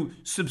to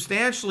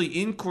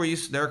substantially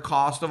increase their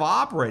cost of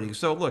operating?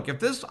 So look, if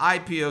this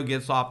IPO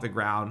gets off the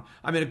ground,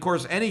 I mean, of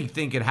course,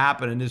 anything could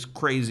happen in this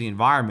crazy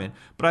environment,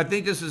 but I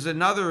think this is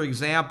another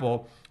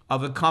example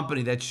of a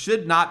company that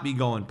should not be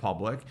going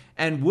public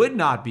and would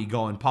not be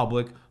going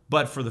public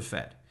but for the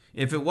Fed.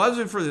 If it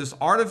wasn't for this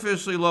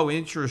artificially low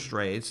interest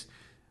rates,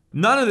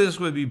 none of this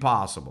would be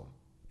possible.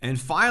 And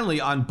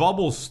finally, on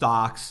bubble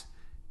stocks,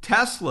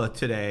 Tesla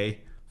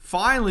today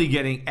finally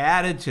getting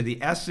added to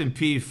the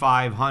S&P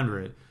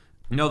 500.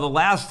 The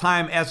last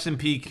time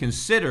S&P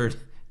considered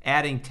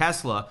adding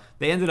Tesla.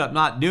 They ended up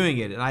not doing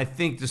it, and I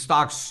think the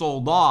stock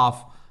sold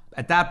off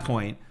at that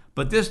point.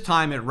 But this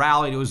time it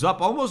rallied. It was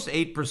up almost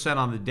 8%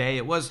 on the day.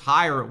 It was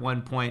higher at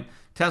one point.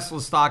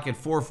 Tesla stock at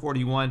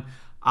 441.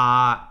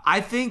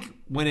 I think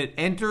when it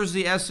enters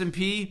the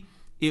S&P,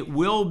 it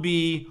will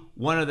be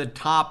one of the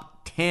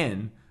top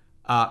 10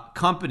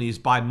 companies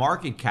by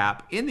market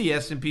cap in the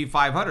S&P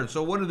 500.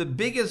 So one of the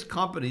biggest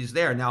companies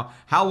there. Now,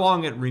 how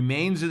long it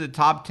remains in the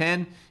top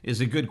 10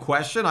 is a good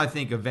question. I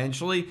think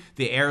eventually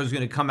the air is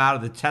going to come out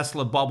of the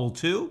Tesla bubble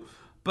too.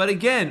 But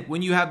again,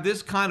 when you have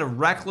this kind of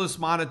reckless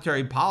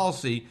monetary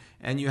policy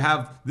and you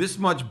have this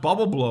much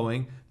bubble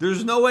blowing,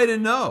 there's no way to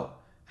know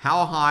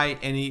how high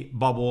any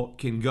bubble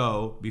can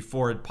go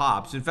before it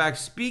pops. In fact,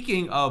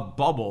 speaking of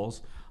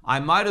bubbles, I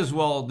might as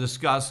well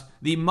discuss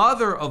the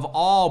mother of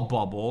all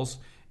bubbles,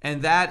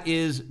 and that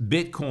is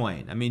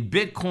Bitcoin. I mean,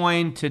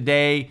 Bitcoin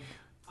today,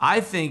 I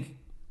think,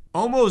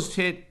 almost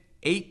hit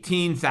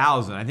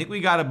 18,000. I think we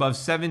got above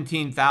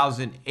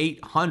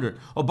 17,800.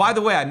 Oh, by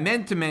the way, I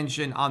meant to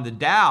mention on the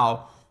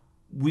Dow,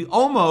 we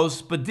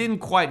almost, but didn't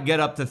quite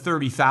get up to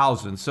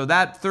 30,000. So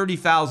that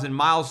 30,000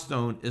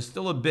 milestone is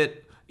still a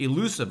bit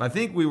elusive. I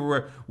think we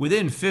were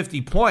within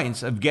 50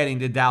 points of getting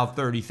to Dow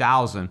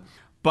 30,000.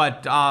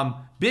 But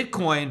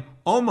Bitcoin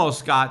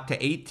almost got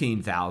to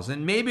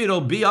 18,000. Maybe it'll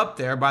be up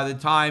there by the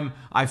time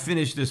I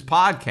finish this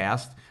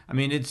podcast. I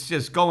mean, it's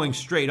just going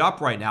straight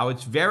up right now.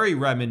 It's very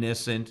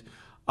reminiscent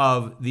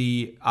of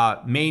the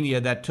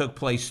mania that took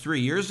place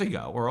 3 years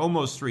ago, or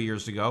almost 3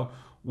 years ago,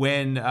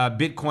 when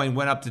Bitcoin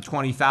went up to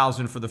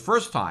 20,000 for the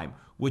first time,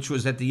 which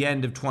was at the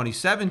end of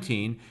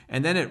 2017,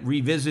 and then it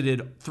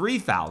revisited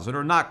 3,000,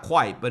 or not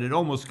quite, but it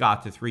almost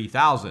got to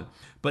 3,000.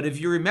 But if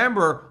you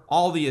remember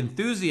all the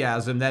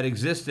enthusiasm that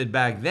existed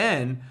back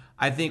then,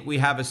 I think we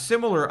have a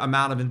similar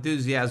amount of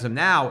enthusiasm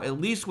now, at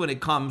least when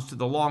it comes to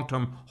the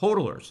long-term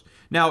hodlers.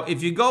 Now,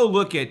 if you go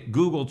look at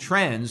Google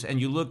Trends and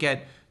you look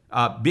at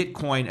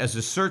Bitcoin as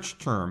a search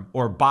term,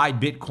 or buy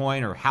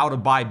Bitcoin, or how to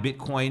buy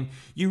Bitcoin,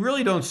 you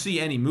really don't see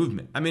any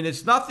movement. I mean,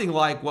 it's nothing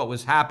like what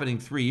was happening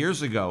 3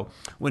 years ago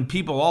when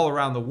people all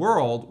around the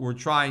world were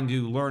trying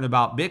to learn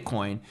about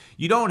Bitcoin.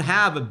 You don't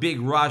have a big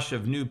rush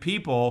of new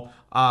people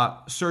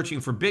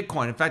searching for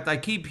Bitcoin. In fact, I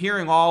keep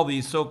hearing all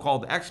these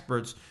so-called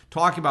experts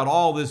talking about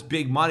all this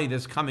big money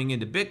that's coming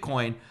into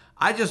Bitcoin.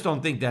 I just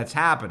don't think that's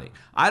happening.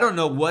 I don't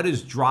know what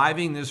is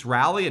driving this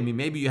rally. I mean,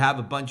 maybe you have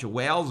a bunch of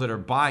whales that are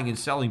buying and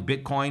selling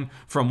Bitcoin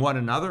from one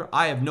another.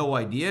 I have no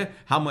idea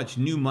how much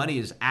new money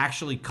is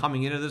actually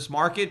coming into this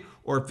market,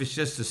 or if it's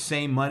just the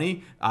same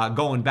money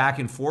going back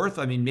and forth.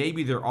 I mean,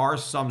 maybe there are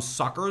some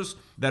suckers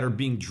that are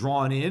being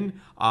drawn in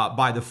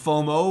by the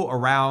FOMO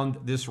around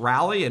this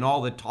rally and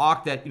all the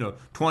talk that,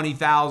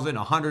 20,000,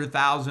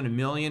 100,000, a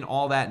million,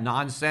 all that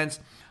nonsense.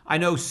 I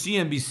know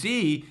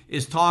CNBC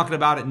is talking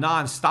about it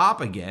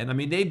nonstop again. I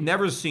mean, they've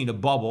never seen a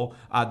bubble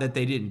that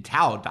they didn't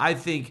tout. I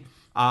think,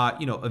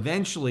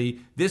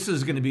 eventually this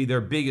is going to be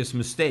their biggest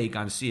mistake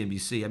on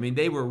CNBC. I mean,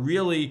 they were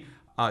really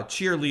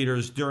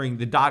cheerleaders during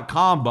the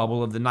dot-com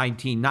bubble of the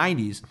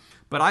 1990s,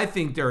 but I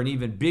think they're an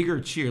even bigger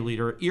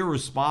cheerleader,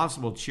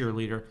 irresponsible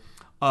cheerleader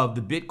of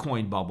the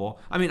Bitcoin bubble.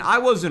 I mean, I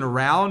wasn't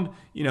around,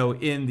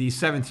 in the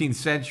 17th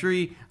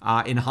century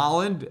in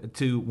Holland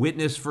to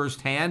witness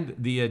firsthand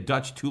the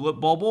Dutch tulip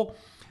bubble.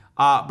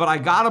 But I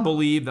gotta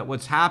believe that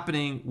what's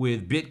happening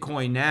with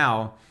Bitcoin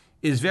now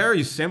is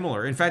very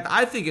similar. In fact,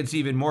 I think it's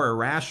even more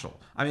irrational.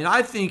 I mean,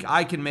 I think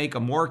I can make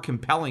a more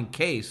compelling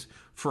case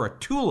for a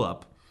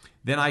tulip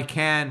than I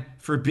can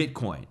for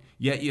Bitcoin.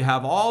 Yet you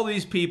have all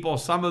these people,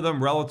 some of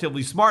them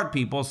relatively smart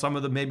people, some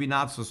of them maybe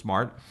not so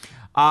smart,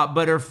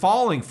 but are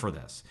falling for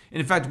this. And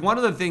in fact, one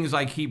of the things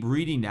I keep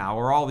reading now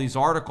are all these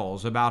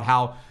articles about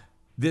how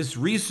this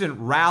recent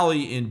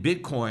rally in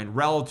Bitcoin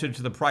relative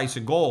to the price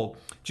of gold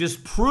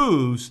just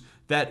proves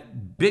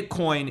that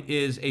Bitcoin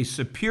is a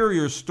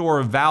superior store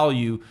of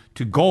value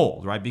to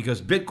gold, right?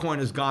 Because Bitcoin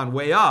has gone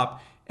way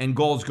up and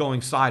gold's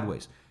going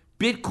sideways.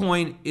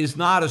 Bitcoin is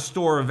not a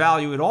store of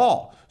value at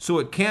all. So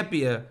it can't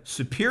be a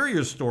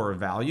superior store of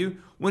value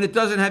when it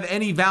doesn't have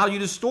any value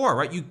to store,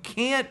 right? You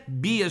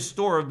can't be a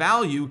store of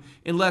value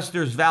unless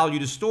there's value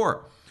to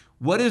store.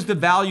 What is the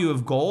value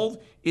of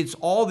gold? It's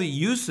all the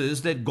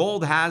uses that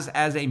gold has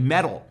as a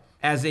metal,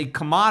 as a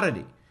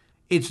commodity.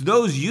 It's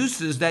those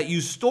uses that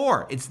you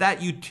store. It's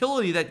that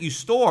utility that you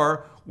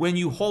store when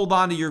you hold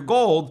on to your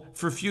gold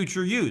for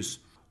future use.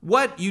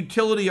 What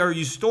utility are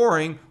you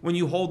storing when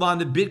you hold on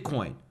to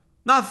Bitcoin?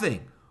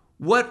 Nothing.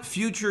 What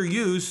future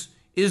use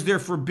is there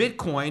for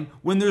Bitcoin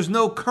when there's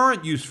no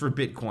current use for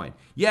Bitcoin?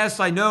 Yes,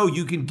 I know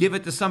you can give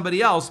it to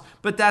somebody else,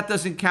 but that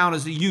doesn't count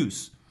as a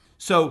use.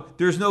 So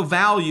there's no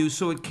value,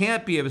 so it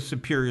can't be a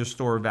superior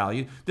store of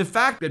value. The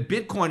fact that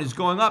Bitcoin is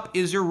going up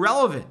is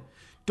irrelevant.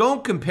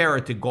 Don't compare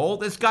it to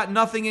gold. It's got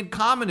nothing in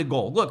common to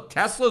gold. Look,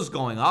 Tesla's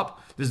going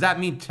up. Does that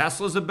mean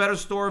Tesla's a better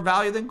store of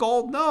value than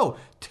gold? No.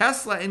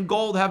 Tesla and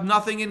gold have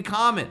nothing in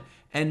common,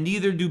 and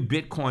neither do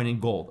Bitcoin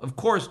and gold. Of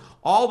course,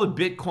 all the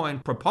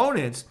Bitcoin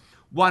proponents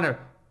want to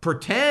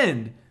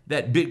pretend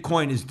that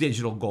Bitcoin is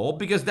digital gold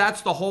because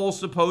that's the whole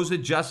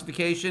supposed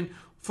justification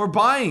for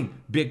buying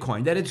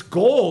Bitcoin, that it's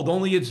gold,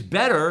 only it's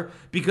better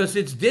because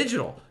it's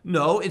digital.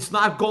 No, it's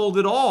not gold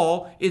at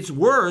all. It's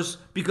worse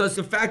because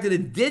the fact that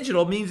it's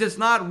digital means it's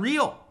not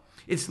real.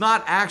 It's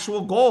not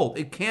actual gold.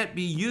 It can't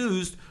be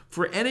used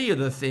for any of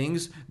the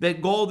things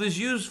that gold is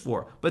used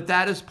for. But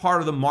that is part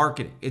of the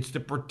marketing. It's to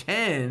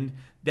pretend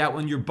that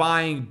when you're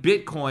buying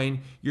Bitcoin,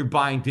 you're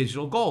buying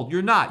digital gold.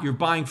 You're not. You're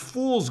buying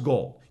fool's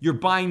gold. You're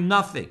buying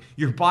nothing.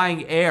 You're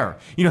buying air.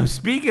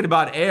 Speaking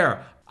about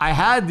air, I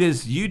had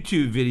this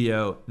YouTube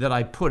video that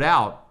I put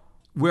out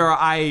where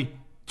I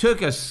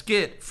took a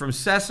skit from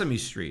Sesame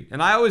Street.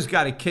 And I always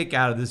got a kick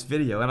out of this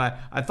video. And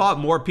I thought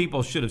more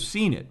people should have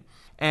seen it.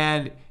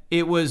 And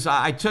it was,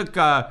 I took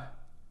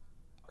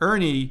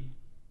Ernie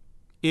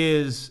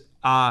is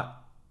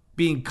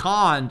being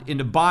conned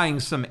into buying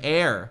some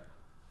air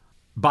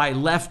by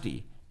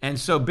Lefty. And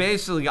so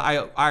basically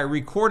I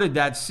recorded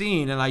that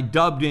scene and I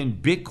dubbed in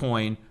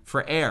Bitcoin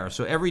for air.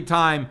 So every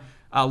time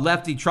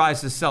Lefty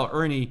tries to sell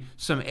Ernie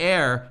some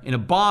air in a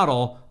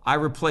bottle, I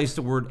replace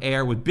the word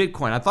air with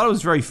Bitcoin. I thought it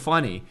was very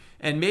funny.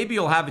 And maybe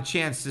you'll have a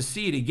chance to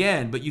see it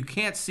again, but you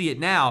can't see it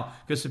now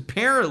because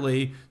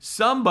apparently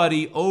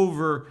somebody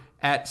over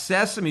at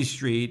Sesame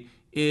Street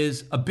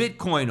is a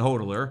Bitcoin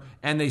hodler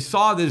and they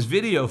saw this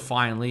video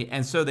finally,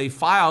 and so they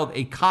filed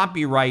a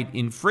copyright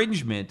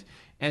infringement.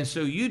 And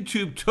so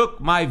YouTube took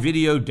my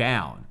video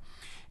down.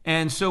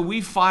 And so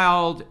we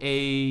filed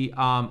a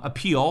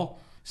appeal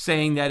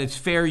saying that it's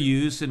fair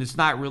use and it's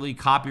not really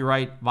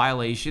copyright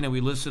violation. And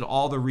we listed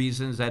all the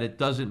reasons that it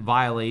doesn't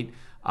violate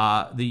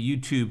the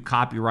YouTube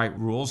copyright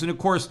rules. And of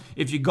course,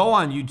 if you go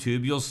on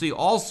YouTube, you'll see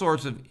all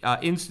sorts of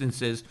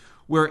instances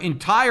where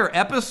entire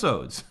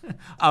episodes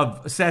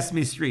of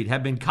Sesame Street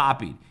have been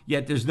copied,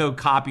 yet there's no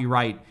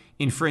copyright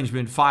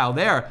infringement file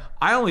there.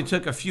 I only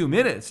took a few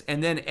minutes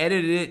and then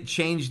edited it,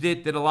 changed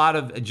it, did a lot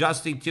of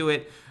adjusting to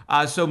it.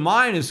 So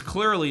mine is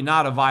clearly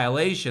not a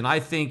violation. I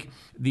think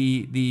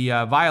the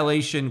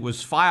violation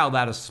was filed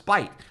out of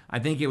spite. I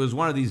think it was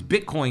one of these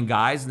Bitcoin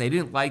guys, and they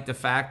didn't like the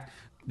fact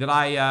that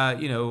I,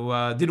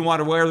 didn't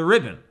want to wear the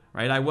ribbon.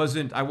 Right? I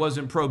wasn't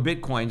pro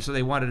Bitcoin, so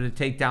they wanted to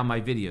take down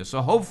my video.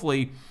 So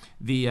hopefully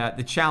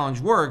the challenge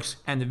works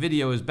and the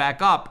video is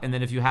back up. And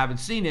then if you haven't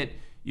seen it,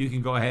 you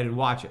can go ahead and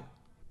watch it.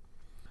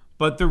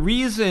 But the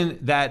reason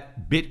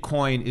that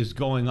Bitcoin is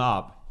going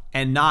up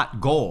and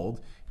not gold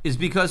is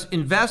because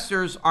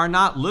investors are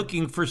not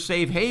looking for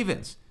safe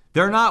havens.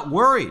 They're not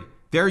worried.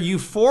 They're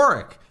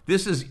euphoric.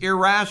 This is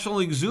irrational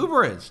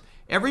exuberance.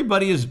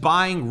 Everybody is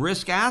buying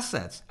risk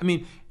assets. I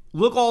mean,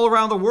 look all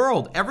around the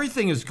world.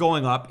 Everything is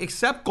going up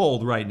except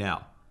gold right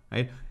now.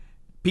 Right?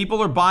 People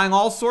are buying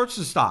all sorts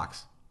of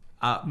stocks.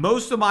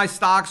 Most of my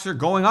stocks are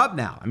going up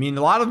now. I mean,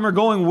 a lot of them are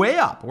going way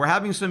up. We're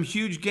having some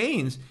huge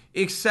gains,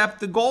 except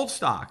the gold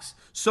stocks.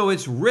 So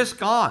it's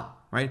risk on,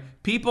 right?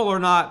 People are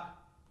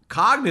not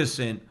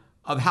cognizant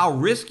of how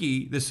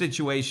risky the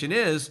situation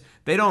is.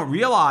 They don't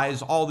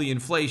realize all the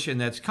inflation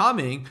that's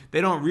coming.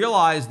 They don't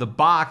realize the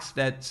box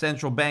that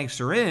central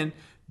banks are in.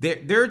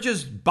 They're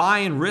just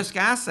buying risk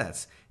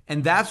assets.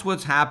 And that's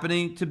what's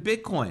happening to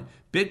Bitcoin.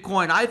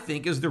 Bitcoin, I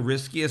think, is the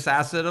riskiest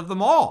asset of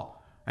them all.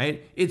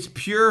 Right? It's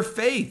pure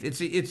faith.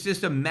 It's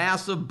just a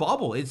massive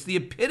bubble. It's the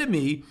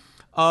epitome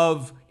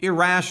of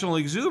irrational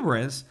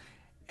exuberance.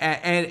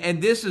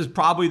 And this is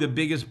probably the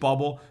biggest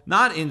bubble,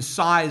 not in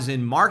size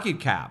and market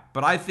cap,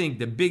 but I think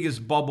the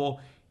biggest bubble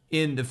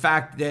in the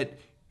fact that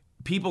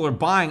people are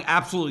buying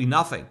absolutely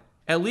nothing.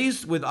 At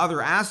least with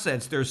other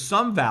assets, there's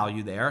some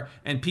value there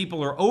and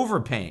people are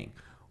overpaying.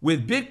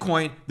 With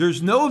Bitcoin,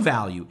 there's no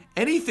value.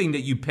 Anything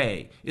that you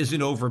pay is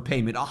an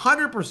overpayment.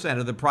 100%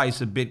 of the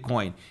price of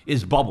Bitcoin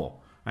is bubble.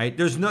 Right?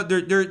 There's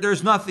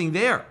nothing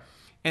there.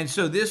 And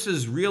so this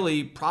is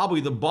really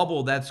probably the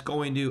bubble that's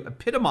going to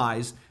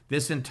epitomize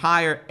this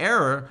entire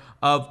era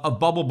of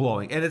bubble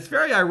blowing. And it's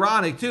very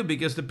ironic too,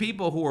 because the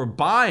people who are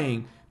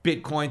buying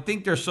Bitcoin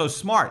think they're so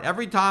smart.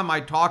 Every time I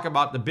talk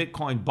about the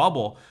Bitcoin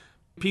bubble,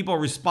 people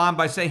respond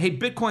by saying, hey,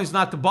 Bitcoin's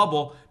not the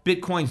bubble,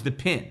 Bitcoin's the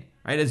pin,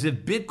 right? As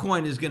if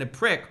Bitcoin is going to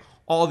prick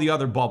all the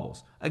other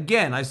bubbles.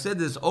 Again, I said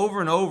this over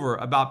and over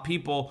about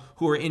people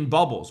who are in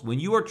bubbles. When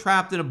you are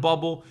trapped in a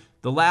bubble,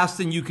 the last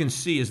thing you can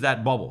see is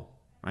that bubble,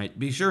 right?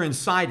 Because you're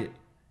inside it.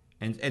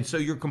 And so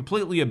you're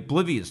completely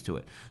oblivious to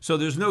it. So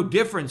there's no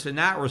difference in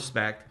that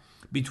respect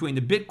between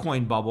the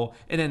Bitcoin bubble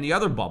and then the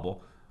other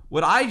bubble.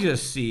 What I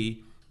just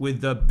see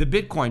with the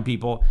Bitcoin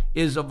people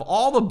is, of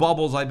all the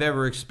bubbles I've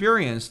ever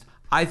experienced,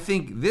 I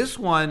think this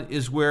one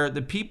is where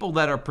the people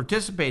that are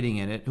participating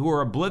in it, who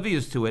are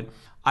oblivious to it,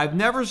 I've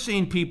never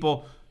seen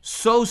people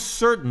so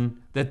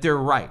certain that they're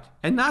right.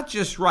 And not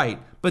just right,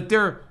 but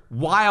they're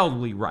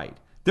wildly right.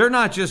 They're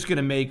not just going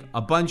to make a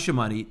bunch of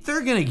money.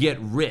 They're going to get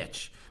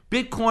rich.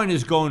 Bitcoin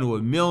is going to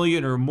 1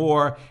 million or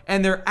more,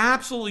 and they're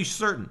absolutely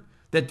certain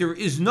that there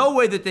is no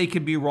way that they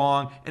can be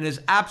wrong, and there's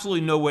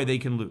absolutely no way they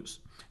can lose.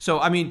 So,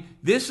 I mean,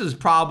 this is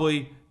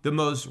probably the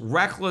most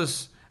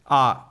reckless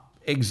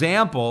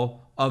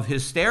example of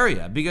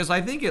hysteria, because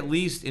I think at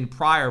least in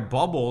prior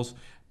bubbles,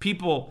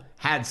 people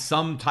had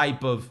some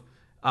type of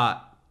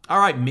all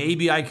right,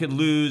 maybe I could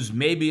lose.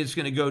 Maybe it's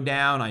going to go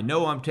down. I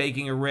know I'm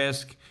taking a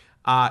risk.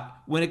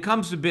 When it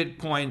comes to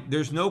Bitcoin,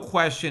 there's no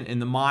question in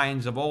the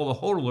minds of all the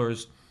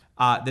hodlers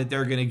that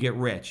they're going to get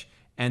rich.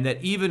 And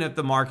that even if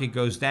the market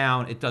goes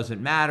down, it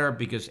doesn't matter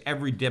because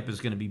every dip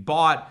is going to be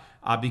bought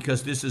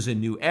because this is a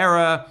new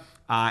era.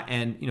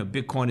 And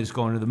Bitcoin is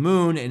going to the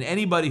moon, and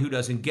anybody who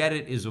doesn't get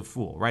it is a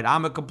fool, right?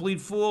 I'm a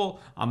complete fool.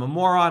 I'm a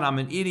moron. I'm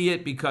an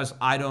idiot because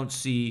I don't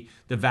see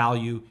the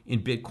value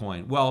in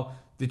Bitcoin. Well,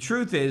 the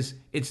truth is,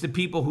 it's the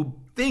people who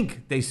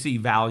think they see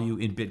value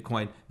in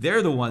Bitcoin.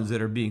 They're the ones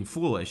that are being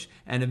foolish.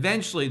 And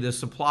eventually, the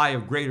supply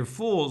of greater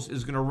fools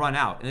is going to run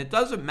out. And it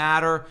doesn't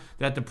matter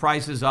that the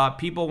price is up.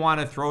 People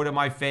want to throw it in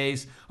my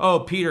face. Oh,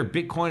 Peter,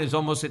 Bitcoin is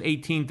almost at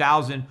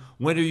 18,000.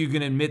 When are you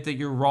going to admit that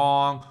you're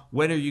wrong?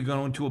 When are you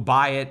going to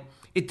buy it?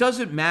 It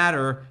doesn't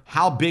matter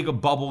how big a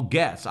bubble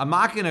gets. I'm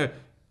not going to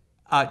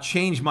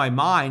change my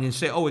mind and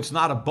say, oh, it's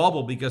not a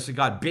bubble because it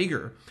got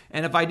bigger.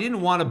 And if I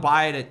didn't want to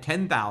buy it at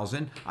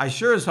 10,000, I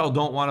sure as hell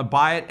don't want to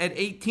buy it at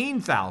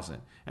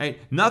 18,000. Right?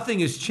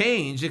 Nothing has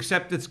changed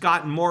except it's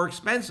gotten more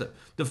expensive.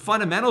 The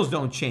fundamentals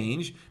don't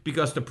change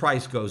because the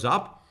price goes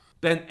up.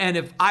 And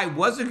if I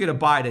wasn't going to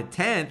buy it at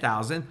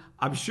 10,000,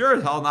 I'm sure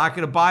as hell not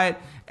going to buy it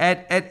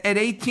at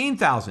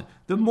 18,000.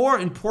 The more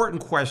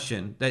important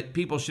question that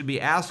people should be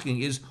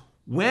asking is,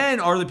 when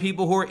are the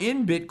people who are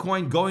in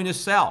Bitcoin going to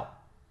sell?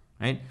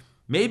 Right?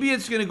 Maybe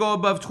it's going to go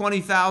above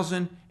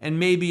 20,000 and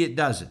maybe it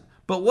doesn't.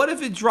 But what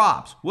if it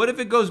drops? What if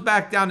it goes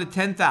back down to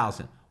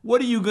 10,000? What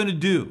are you going to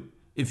do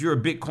if you're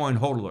a Bitcoin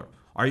hodler?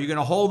 Are you going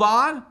to hold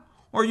on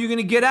or are you going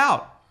to get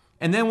out?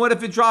 And then what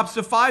if it drops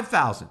to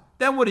 5,000?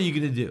 Then what are you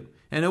going to do?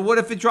 And then what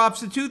if it drops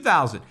to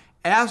 2,000?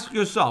 Ask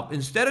yourself,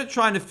 instead of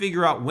trying to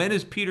figure out when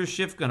is Peter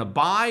Schiff going to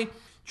buy,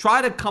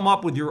 try to come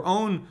up with your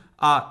own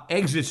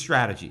exit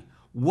strategy.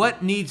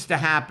 What needs to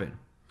happen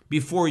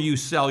before you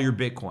sell your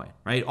Bitcoin,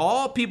 right?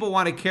 All people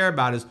want to care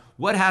about is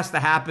what has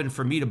to happen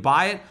for me to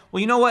buy it. Well,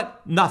 you know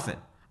what? Nothing.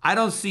 I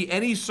don't see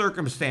any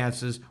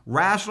circumstances,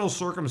 rational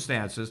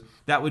circumstances,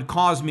 that would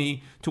cause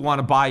me to want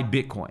to buy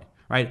Bitcoin,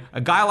 right?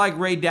 A guy like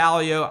Ray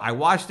Dalio, I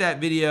watched that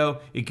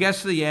video. It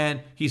gets to the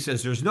end. He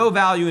says there's no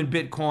value in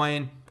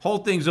Bitcoin. Whole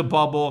thing's a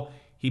bubble.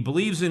 He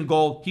believes in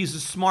gold. He's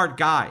a smart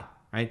guy,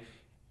 right?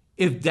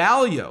 If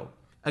Dalio,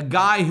 a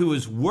guy who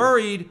is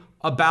worried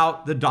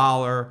about the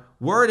dollar,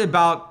 worried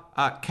about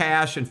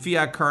cash and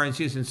fiat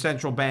currencies and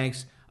central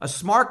banks, a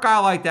smart guy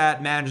like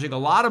that managing a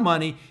lot of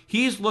money,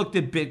 he's looked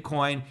at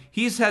Bitcoin,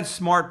 he's had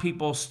smart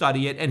people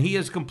study it, and he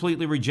has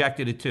completely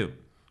rejected it too,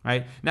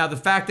 right? Now, the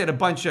fact that a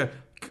bunch of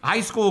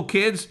high school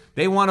kids,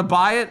 they want to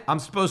buy it, I'm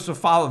supposed to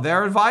follow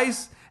their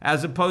advice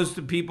as opposed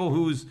to people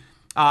whose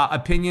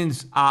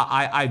opinions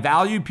I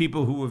value,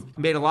 people who have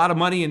made a lot of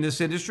money in this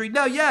industry.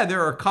 Now, yeah,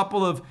 there are a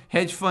couple of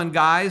hedge fund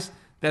guys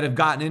that have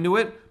gotten into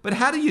it, but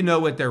how do you know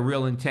what their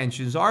real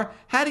intentions are?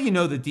 How do you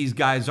know that these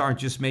guys aren't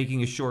just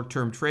making a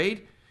short-term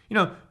trade?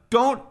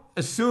 Don't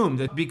assume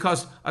that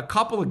because a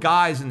couple of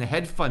guys in the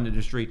hedge fund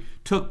industry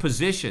took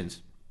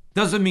positions,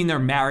 doesn't mean they're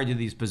married to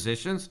these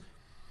positions.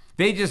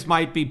 They just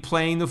might be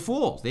playing the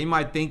fools. They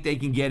might think they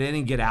can get in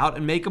and get out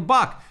and make a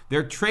buck.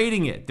 They're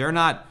trading it. They're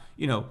not,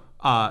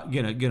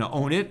 gonna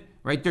own it,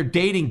 right? They're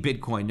dating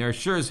Bitcoin. They're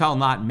sure as hell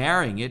not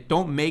marrying it.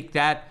 Don't make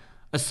that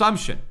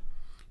assumption.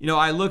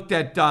 I looked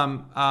at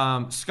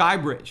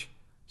Skybridge.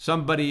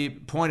 Somebody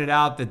pointed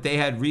out that they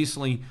had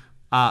recently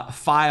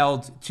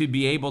filed to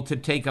be able to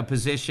take a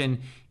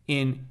position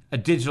in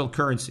digital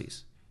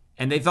currencies.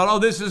 And they thought, oh,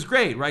 this is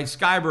great, right?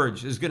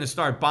 Skybridge is going to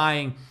start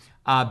buying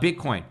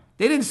Bitcoin.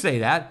 They didn't say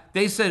that.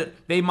 They said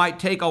they might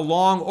take a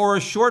long or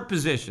a short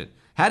position.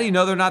 How do you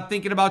know they're not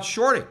thinking about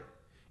shorting?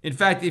 In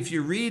fact, if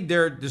you read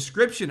their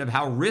description of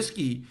how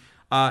risky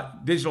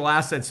digital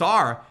assets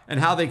are and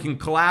how they can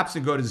collapse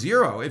and go to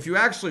zero, if you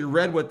actually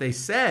read what they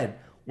said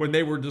when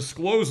they were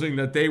disclosing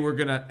that they were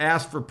going to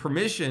ask for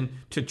permission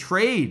to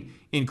trade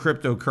in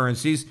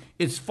cryptocurrencies,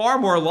 it's far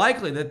more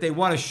likely that they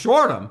want to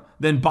short them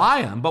than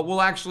buy them, but we'll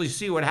actually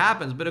see what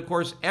happens. But of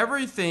course,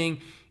 everything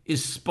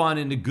is spun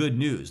into good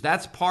news.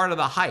 That's part of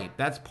the hype.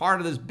 That's part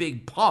of this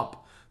big pump.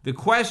 The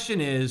question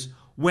is,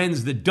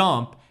 when's the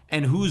dump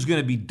and who's going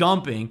to be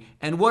dumping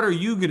and what are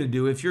you going to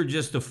do if you're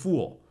just a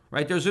fool?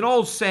 Right? There's an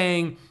old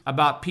saying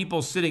about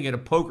people sitting at a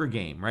poker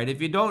game, right?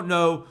 If you don't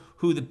know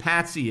who the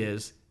patsy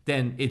is,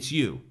 then it's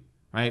you,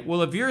 right?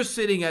 Well, if you're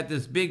sitting at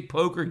this big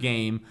poker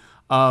game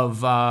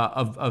of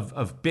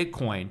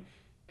Bitcoin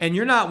and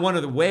you're not one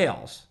of the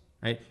whales,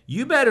 right?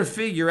 You better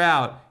figure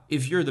out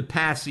if you're the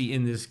patsy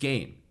in this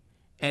game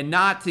and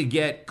not to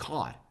get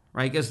caught,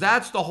 right? Because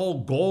that's the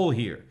whole goal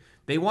here.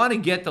 They want to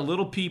get the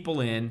little people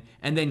in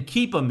and then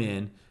keep them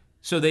in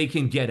so they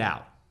can get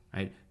out,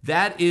 right?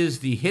 That is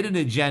the hidden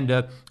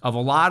agenda of a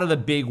lot of the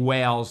big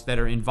whales that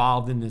are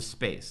involved in this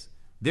space.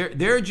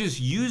 They're just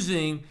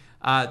using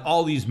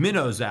all these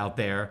minnows out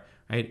there,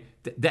 right?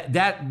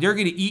 That they're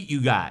going to eat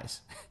you guys.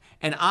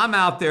 And I'm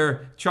out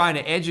there trying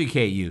to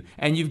educate you.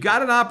 And you've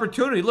got an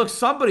opportunity. Look,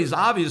 somebody's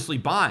obviously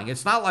buying.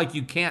 It's not like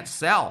you can't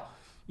sell.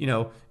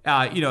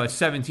 at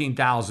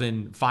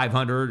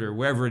 17,500 or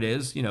wherever it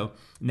is,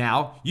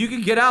 now you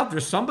can get out.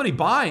 There's somebody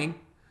buying.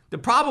 The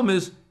problem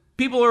is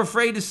people are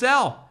afraid to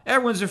sell.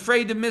 Everyone's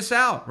afraid to miss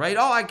out, right?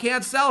 Oh, I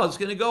can't sell. It's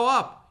going to go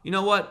up. You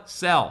know what?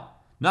 Sell.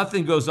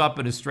 Nothing goes up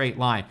in a straight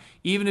line.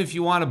 Even if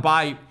you want to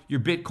buy your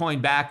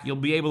Bitcoin back, you'll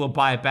be able to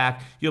buy it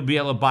back. You'll be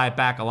able to buy it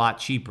back a lot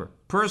cheaper.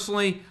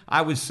 Personally,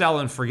 I would sell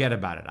and forget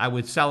about it. I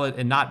would sell it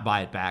and not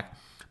buy it back.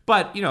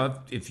 But,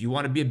 if you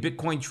want to be a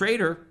Bitcoin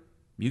trader,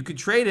 you could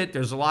trade it.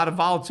 There's a lot of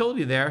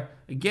volatility there.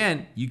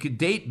 Again, you could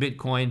date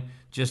Bitcoin,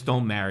 just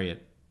don't marry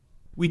it.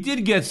 We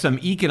did get some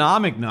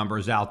economic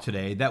numbers out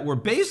today that were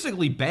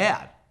basically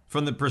bad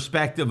from the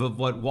perspective of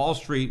what Wall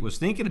Street was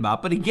thinking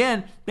about. But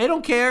again, they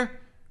don't care.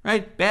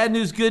 Right? Bad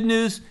news, good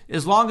news.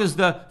 As long as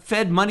the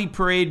Fed money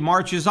parade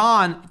marches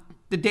on,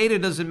 the data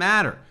doesn't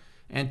matter.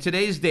 And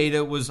today's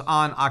data was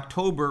on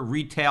October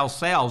retail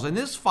sales. And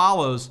this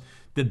follows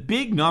the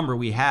big number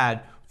we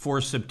had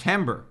for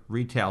September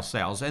retail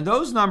sales. And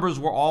those numbers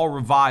were all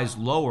revised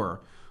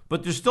lower,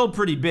 but they're still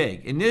pretty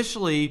big.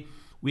 Initially,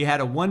 we had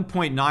a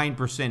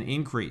 1.9%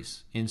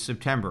 increase in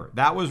September.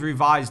 That was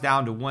revised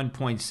down to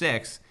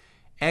 1.6.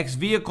 X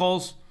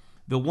vehicles,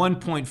 the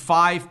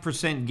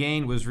 1.5%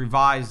 gain was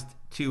revised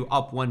to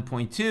up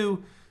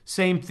 1.2.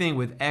 Same thing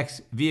with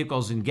X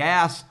vehicles and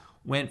gas,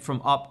 went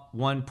from up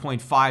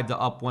 1.5 to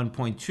up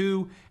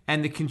 1.2.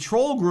 And the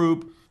control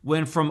group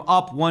went from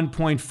up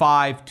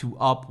 1.5 to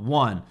up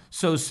 1.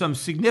 So some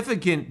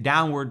significant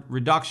downward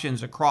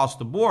reductions across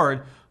the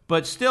board,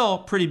 but still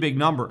pretty big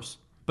numbers.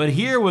 But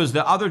here was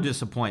the other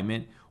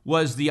disappointment,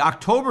 was the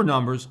October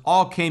numbers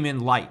all came in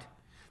light.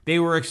 They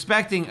were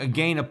expecting a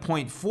gain of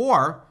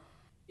 0.4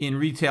 in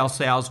retail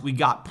sales. We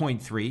got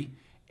 0.3.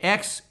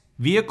 X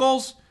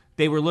vehicles,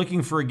 they were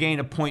looking for a gain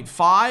of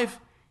 0.5.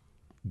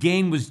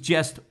 Gain was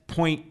just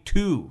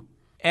 0.2.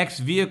 X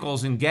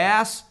vehicles and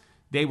gas,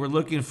 they were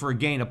looking for a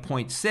gain of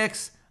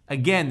 0.6.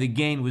 Again, the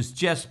gain was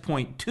just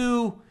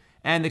 0.2.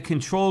 And the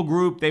control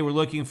group, they were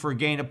looking for a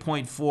gain of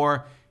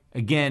 0.4.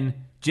 Again,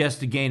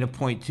 just a gain of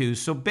 0.2.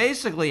 So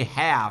basically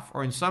half,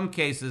 or in some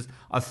cases,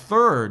 a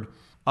third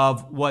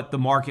of what the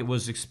market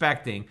was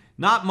expecting.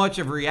 Not much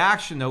of a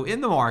reaction, though,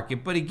 in the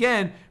market. But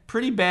again,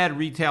 pretty bad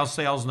retail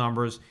sales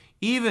numbers,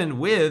 even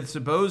with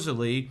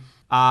supposedly,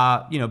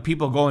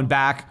 people going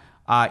back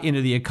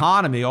into the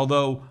economy.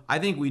 Although I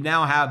think we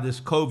now have this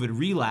COVID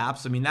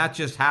relapse. I mean, that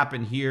just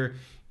happened here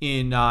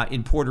in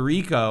Puerto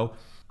Rico.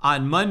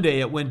 On Monday,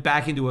 it went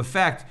back into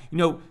effect.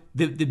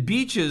 The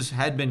beaches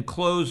had been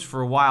closed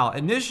for a while.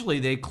 Initially,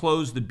 they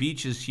closed the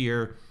beaches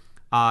here.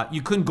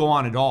 You couldn't go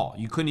on at all.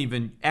 You couldn't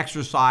even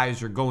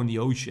exercise or go in the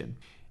ocean.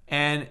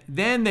 And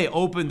then they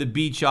opened the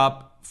beach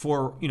up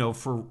for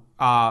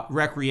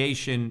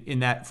recreation, in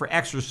that for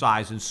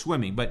exercise and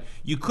swimming. But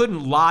you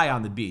couldn't lie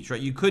on the beach, right?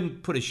 You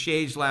couldn't put a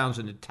chaise lounge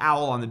and a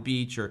towel on the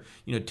beach, or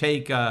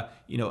take a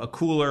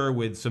cooler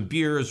with some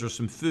beers or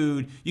some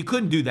food. You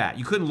couldn't do that.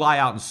 You couldn't lie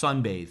out and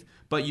sunbathe.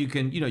 But you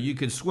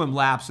can swim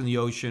laps in the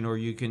ocean, or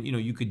you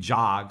could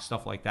jog,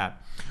 stuff like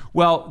that.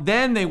 Well,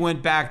 then they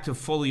went back to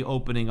fully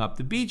opening up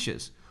the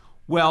beaches.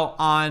 Well,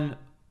 on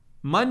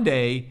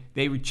Monday,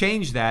 they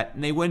changed that,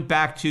 and they went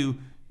back to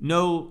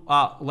no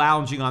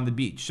lounging on the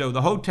beach. So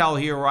the hotel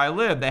here where I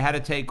live, they had to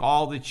take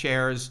all the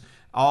chairs,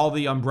 all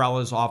the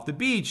umbrellas off the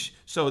beach.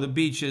 So the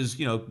beach is,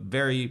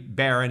 very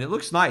barren. It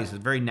looks nice.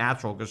 It's very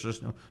natural because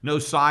there's no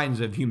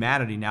signs of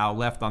humanity now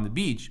left on the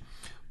beach.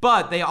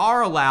 But they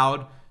are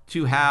allowed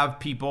to have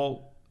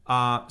people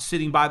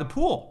sitting by the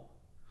pool.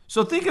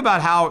 So think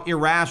about how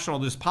irrational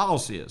this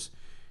policy is.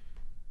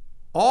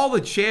 All the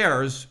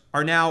chairs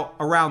are now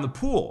around the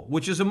pool,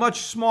 which is a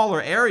much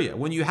smaller area.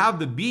 When you have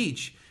the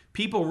beach,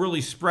 people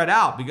really spread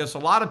out because a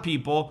lot of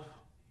people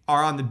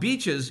are on the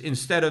beaches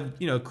instead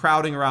of,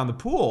 crowding around the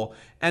pool.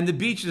 And the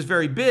beach is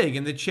very big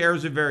and the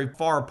chairs are very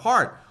far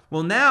apart.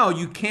 Well, now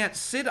you can't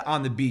sit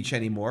on the beach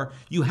anymore.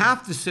 You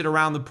have to sit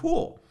around the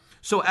pool.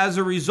 So as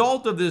a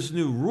result of this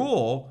new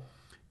rule,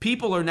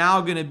 people are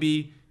now going to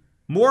be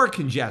more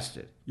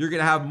congested. You're going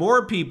to have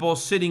more people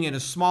sitting in a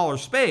smaller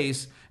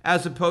space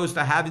as opposed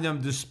to having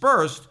them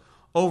dispersed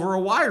over a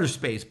wider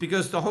space,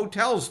 because the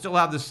hotels still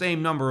have the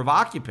same number of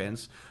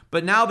occupants.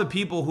 But now the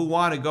people who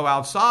want to go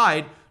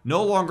outside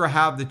no longer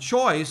have the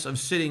choice of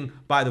sitting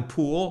by the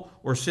pool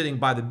or sitting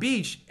by the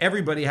beach.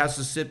 Everybody has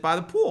to sit by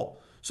the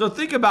pool. So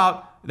think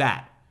about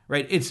that,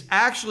 right? It's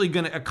actually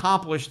going to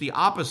accomplish the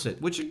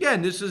opposite, which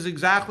again, this is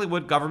exactly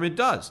what government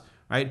does.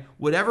 Right?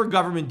 Whatever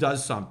government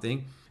does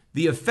something,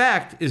 the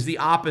effect is the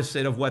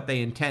opposite of what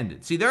they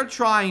intended. See, they're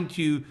trying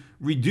to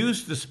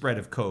reduce the spread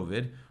of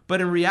COVID,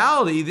 but in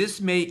reality, this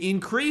may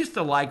increase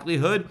the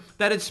likelihood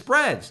that it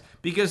spreads,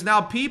 because now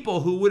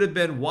people who would have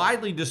been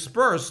widely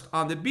dispersed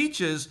on the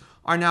beaches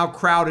are now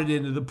crowded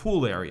into the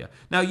pool area.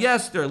 Now,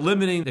 yes, they're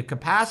limiting the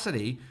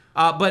capacity,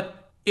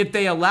 but if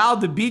they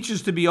allowed the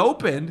beaches to be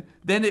opened,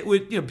 then it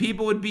would,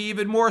 people would be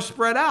even more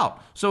spread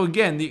out. So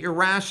again, the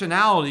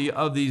irrationality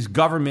of these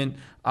government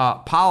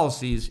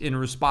policies in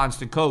response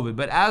to COVID.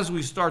 But as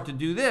we start to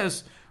do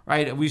this,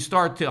 right, we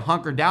start to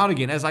hunker down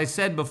again. As I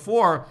said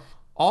before,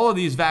 all of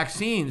these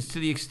vaccines, to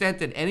the extent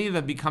that any of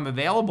them become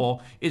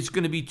available, it's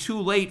going to be too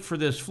late for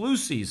this flu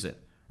season,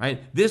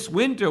 right? This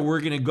winter, we're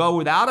going to go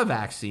without a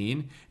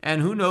vaccine,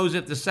 and who knows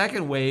if the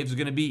second wave is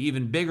going to be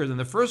even bigger than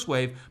the first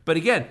wave. But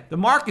again, the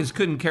markets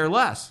couldn't care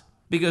less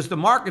because the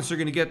markets are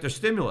going to get their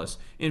stimulus.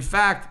 In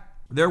fact,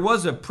 there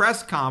was a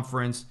press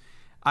conference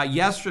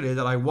yesterday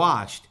that I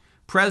watched.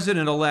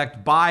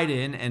 President-elect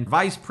Biden and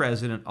Vice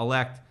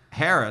President-elect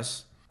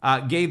Harris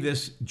gave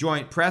this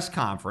joint press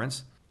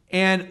conference.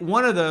 And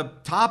one of the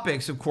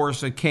topics, of course,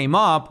 that came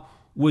up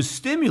was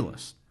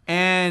stimulus.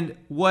 And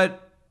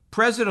what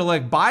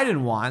President-elect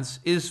Biden wants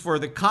is for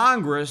the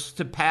Congress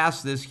to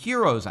pass this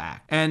HEROES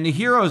Act. And the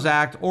HEROES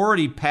Act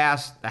already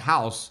passed the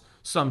House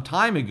some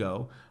time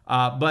ago,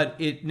 but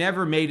it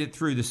never made it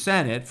through the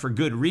Senate for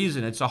good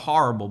reason. It's a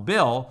horrible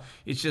bill.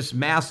 It's just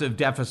massive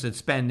deficit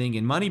spending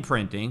and money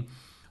printing.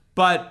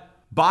 But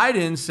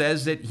Biden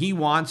says that he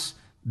wants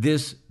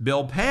this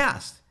bill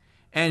passed.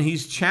 And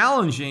he's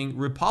challenging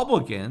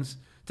Republicans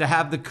to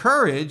have the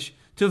courage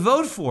to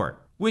vote for it,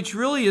 which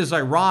really is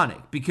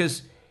ironic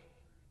because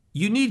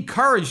you need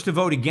courage to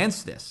vote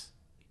against this.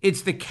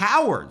 It's the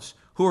cowards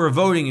who are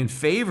voting in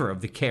favor of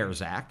the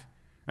CARES Act,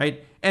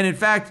 right? And in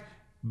fact,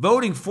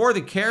 voting for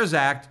the CARES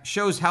Act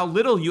shows how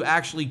little you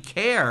actually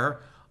care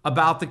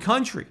about the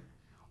country.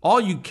 All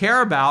you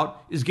care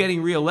about is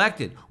getting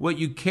reelected. What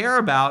you care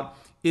about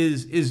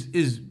is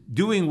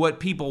doing what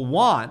people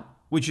want,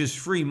 which is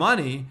free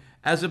money,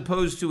 as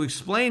opposed to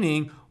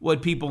explaining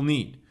what people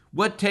need.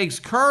 What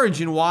takes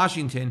courage in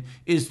Washington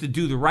is to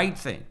do the right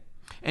thing.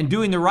 And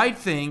doing the right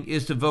thing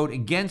is to vote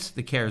against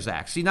the CARES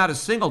Act. See, not a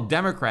single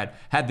Democrat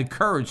had the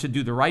courage to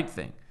do the right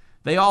thing.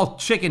 They all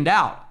chickened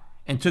out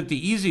and took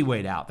the easy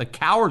way out, the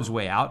coward's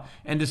way out,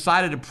 and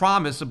decided to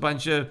promise a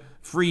bunch of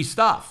free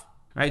stuff,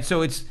 right?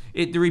 So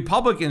the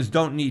Republicans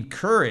don't need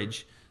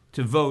courage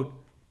to vote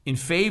in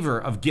favor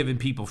of giving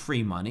people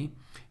free money.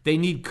 They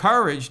need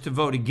courage to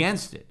vote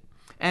against it.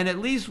 And at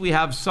least we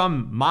have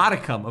some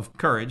modicum of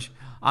courage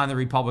on the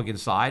Republican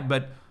side.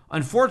 But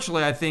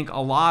unfortunately, I think a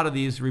lot of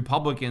these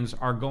Republicans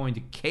are going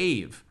to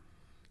cave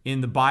in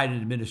the Biden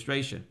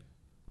administration.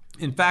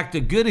 In fact, a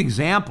good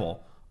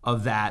example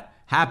of that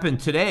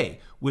happened today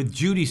with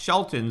Judy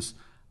Shelton's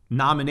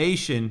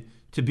nomination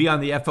to be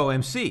on the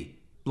FOMC.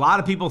 A lot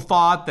of people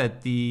thought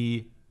that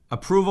the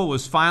approval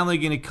was finally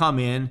going to come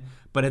in,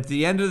 but at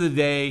the end of the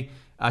day,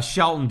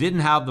 Shelton didn't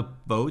have the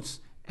votes,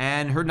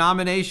 and her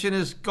nomination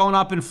is going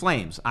up in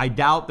flames. I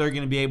doubt they're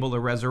going to be able to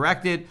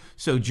resurrect it,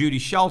 so Judy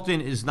Shelton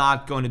is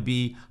not going to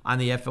be on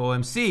the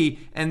FOMC.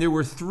 And there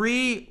were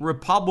 3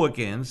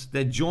 Republicans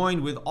that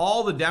joined with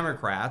all the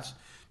Democrats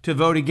to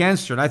vote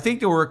against her. And I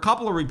think there were a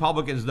couple of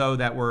Republicans, though,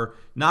 that were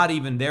not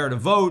even there to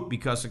vote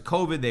because of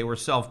COVID. They were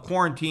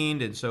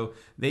self-quarantined, and so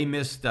they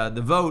missed the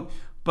vote.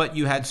 But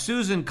you had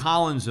Susan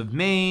Collins of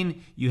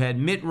Maine, you had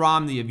Mitt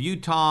Romney of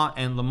Utah,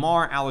 and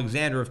Lamar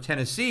Alexander of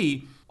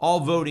Tennessee, all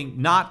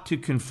voting not to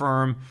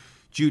confirm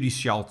Judy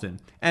Shelton.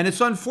 And it's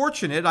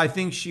unfortunate. I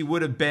think she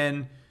would have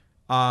been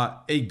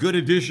a good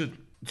addition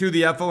to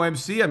the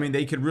FOMC. I mean,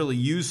 they could really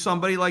use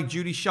somebody like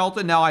Judy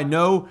Shelton. Now, I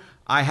know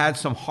I had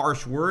some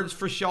harsh words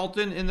for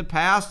Shelton in the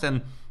past,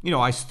 and,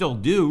 I still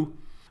do.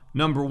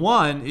 Number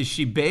one is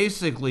she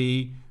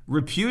basically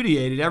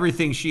repudiated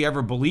everything she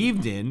ever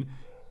believed in,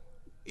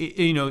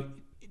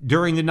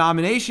 during the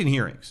nomination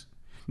hearings.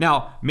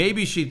 Now,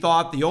 maybe she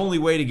thought the only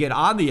way to get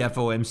on the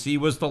FOMC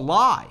was to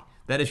lie,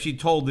 that if she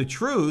told the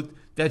truth,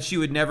 that she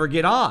would never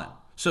get on.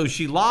 So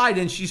she lied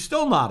and she's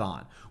still not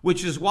on,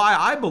 which is why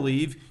I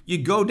believe you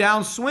go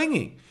down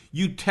swinging.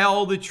 You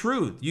tell the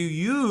truth. You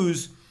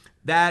use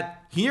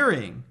that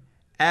hearing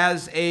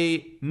as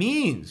a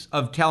means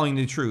of telling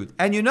the truth.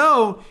 And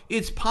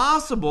it's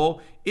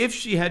possible if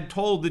she had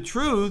told the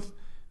truth,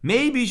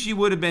 maybe she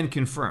would have been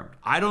confirmed.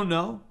 I don't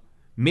know.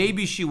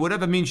 Maybe she would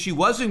have. I mean, she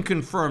wasn't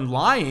confirmed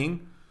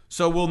lying,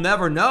 so we'll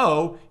never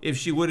know if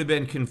she would have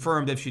been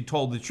confirmed if she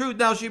told the truth.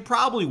 Now, she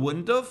probably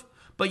wouldn't have.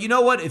 But you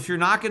know what? If you're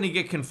not going to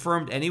get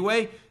confirmed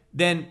anyway,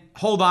 then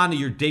hold on to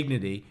your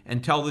dignity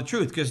and tell the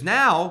truth. Because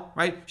now,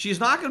 right, she's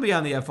not going to be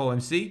on the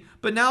FOMC,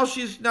 but now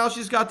she's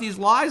got these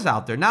lies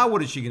out there. Now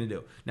what is she going to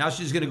do? Now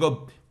she's going to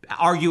go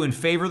argue in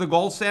favor of the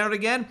gold standard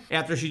again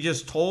after she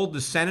just told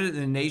the Senate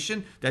and the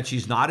nation that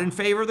she's not in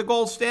favor of the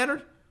gold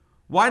standard?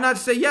 Why not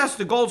say, yes,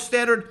 the gold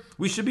standard,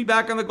 we should be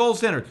back on the gold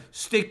standard.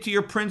 Stick to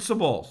your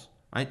principles,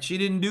 right? She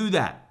didn't do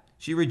that.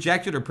 She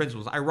rejected her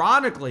principles.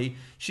 Ironically,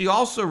 she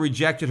also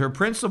rejected her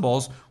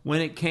principles when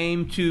it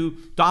came to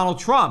Donald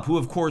Trump, who,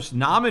 of course,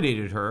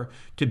 nominated her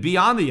to be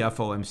on the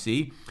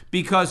FOMC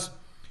because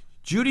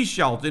Judy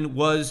Shelton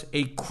was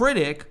a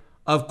critic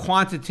of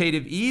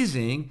quantitative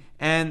easing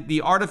and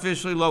the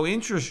artificially low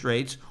interest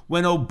rates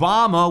when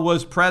Obama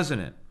was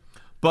president.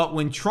 But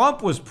when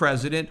Trump was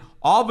president,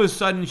 all of a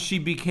sudden she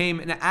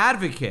became an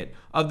advocate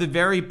of the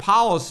very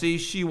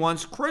policies she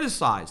once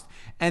criticized.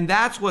 And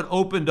that's what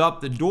opened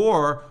up the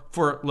door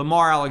for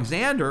Lamar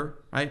Alexander,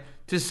 right,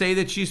 to say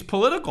that she's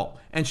political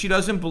and she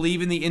doesn't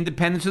believe in the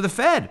independence of the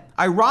Fed.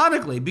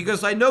 Ironically,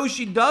 because I know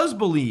she does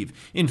believe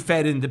in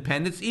Fed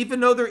independence,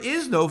 even though there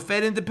is no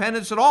Fed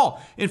independence at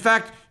all. In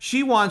fact,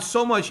 she wants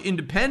so much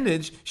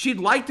independence, she'd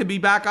like to be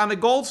back on the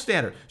gold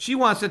standard. She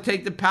wants to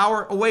take the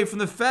power away from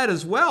the Fed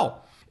as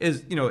well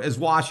as, as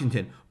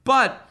Washington.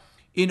 But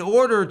in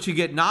order to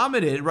get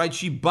nominated, right,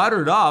 she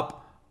buttered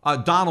up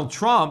Donald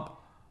Trump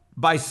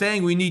by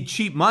saying we need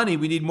cheap money,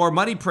 we need more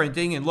money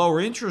printing and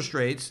lower interest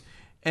rates.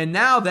 And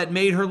now that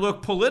made her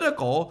look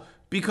political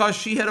because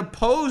she had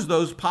opposed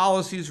those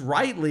policies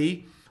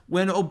rightly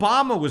when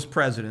Obama was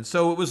president.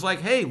 So it was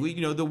like, hey,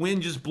 the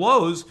wind just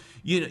blows.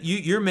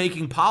 You're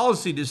making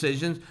policy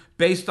decisions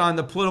based on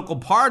the political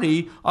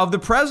party of the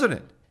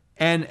president.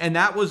 And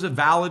that was a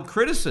valid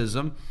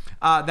criticism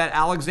that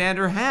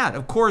Alexander had.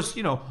 Of course,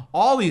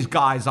 all these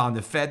guys on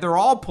the Fed, they're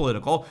all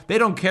political. They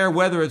don't care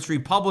whether it's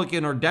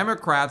Republican or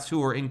Democrats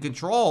who are in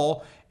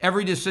control.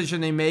 Every decision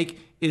they make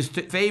is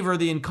to favor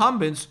the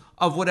incumbents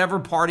of whatever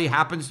party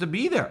happens to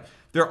be there.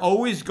 They're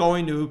always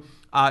going to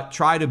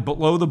try to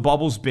blow the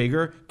bubbles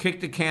bigger,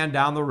 kick the can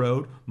down the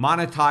road,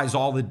 monetize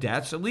all the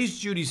debts. At least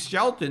Judy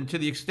Shelton, to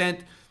the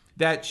extent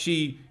that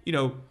she,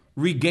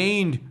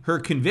 regained her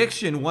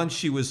conviction once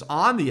she was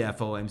on the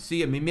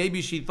FOMC. I mean,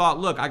 maybe she thought,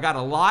 look, I got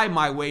to lie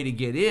my way to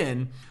get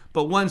in,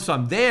 but once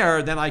I'm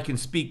there, then I can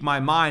speak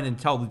my mind and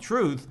tell the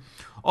truth.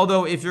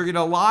 Although if you're going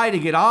to lie to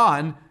get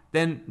on,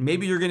 then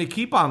maybe you're going to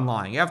keep on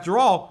lying. After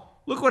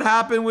all, look what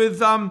happened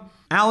with Alan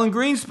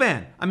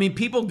Greenspan. I mean,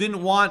 people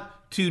didn't want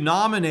to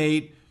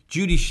nominate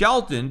Judy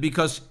Shelton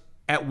because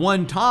at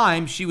one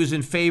time she was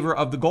in favor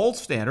of the gold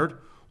standard.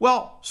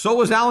 Well, so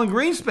was Alan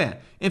Greenspan.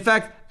 In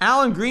fact,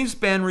 Alan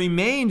Greenspan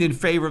remained in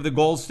favor of the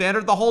gold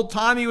standard the whole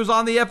time he was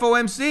on the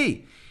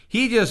FOMC.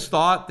 He just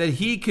thought that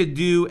he could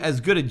do as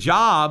good a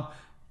job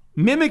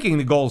mimicking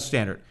the gold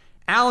standard.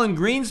 Alan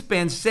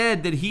Greenspan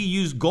said that he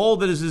used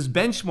gold as his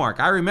benchmark.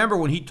 I remember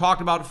when he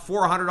talked about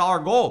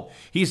 $400 gold.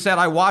 He said,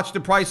 I watch the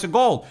price of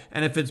gold,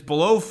 and if it's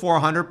below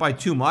 400 by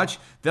too much,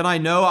 then I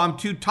know I'm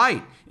too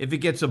tight. If it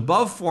gets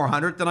above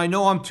 400, then I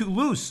know I'm too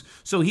loose.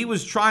 So he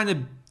was trying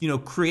to,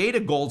 create a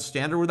gold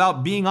standard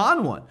without being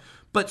on one.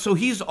 But so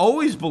he's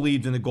always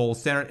believed in the gold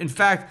standard. In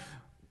fact,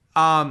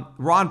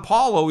 Ron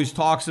Paul always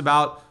talks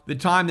about the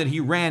time that he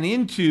ran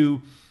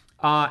into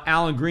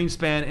Alan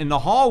Greenspan in the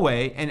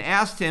hallway and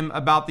asked him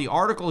about the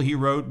article he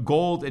wrote,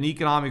 Gold and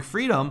Economic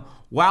Freedom,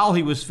 while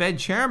he was Fed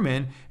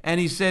chairman.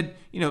 And he said,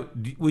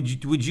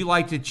 would you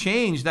like to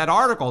change that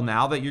article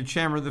now that you're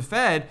chairman of the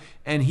Fed?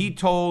 And he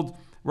told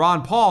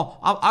Ron Paul,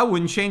 I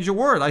wouldn't change a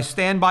word. I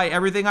stand by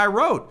everything I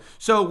wrote.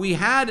 So we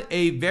had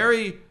a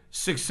very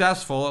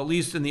successful, at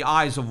least in the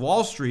eyes of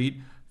Wall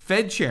Street,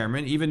 Fed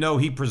chairman, even though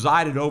he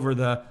presided over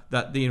the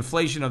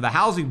inflation of the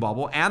housing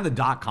bubble and the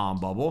dot-com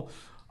bubble.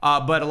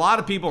 But a lot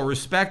of people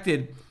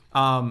respected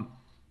Alan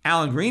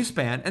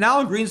Greenspan, and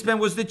Alan Greenspan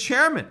was the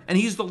chairman, and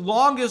he's the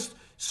longest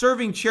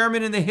serving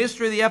chairman in the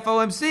history of the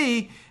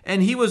FOMC,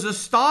 and he was a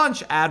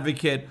staunch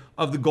advocate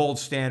of the gold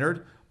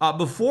standard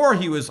before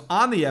he was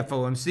on the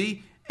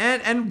FOMC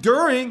and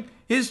during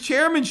his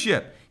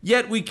chairmanship.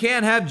 Yet we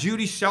can't have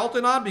Judy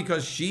Shelton on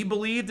because she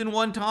believed in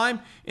one time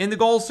in the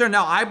gold standard.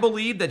 Now, I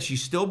believe that she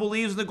still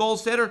believes in the gold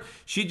standard.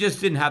 She just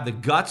didn't have the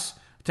guts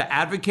to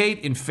advocate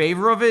in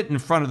favor of it in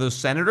front of those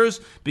senators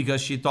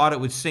because she thought it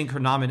would sink her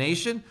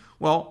nomination.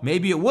 Well,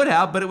 maybe it would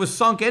have, but it was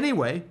sunk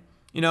anyway.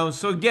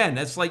 So again,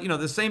 that's like,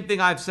 the same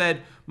thing I've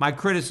said, my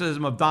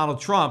criticism of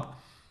Donald Trump.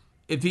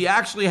 If he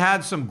actually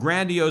had some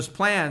grandiose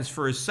plans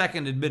for his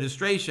second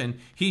administration,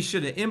 he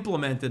should have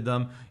implemented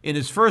them in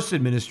his first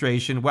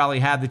administration while he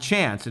had the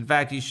chance. In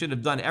fact, he should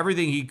have done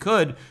everything he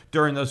could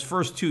during those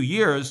first 2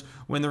 years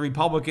when the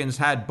Republicans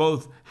had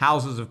both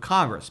houses of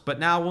Congress. But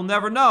now we'll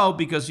never know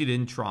because he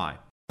didn't try.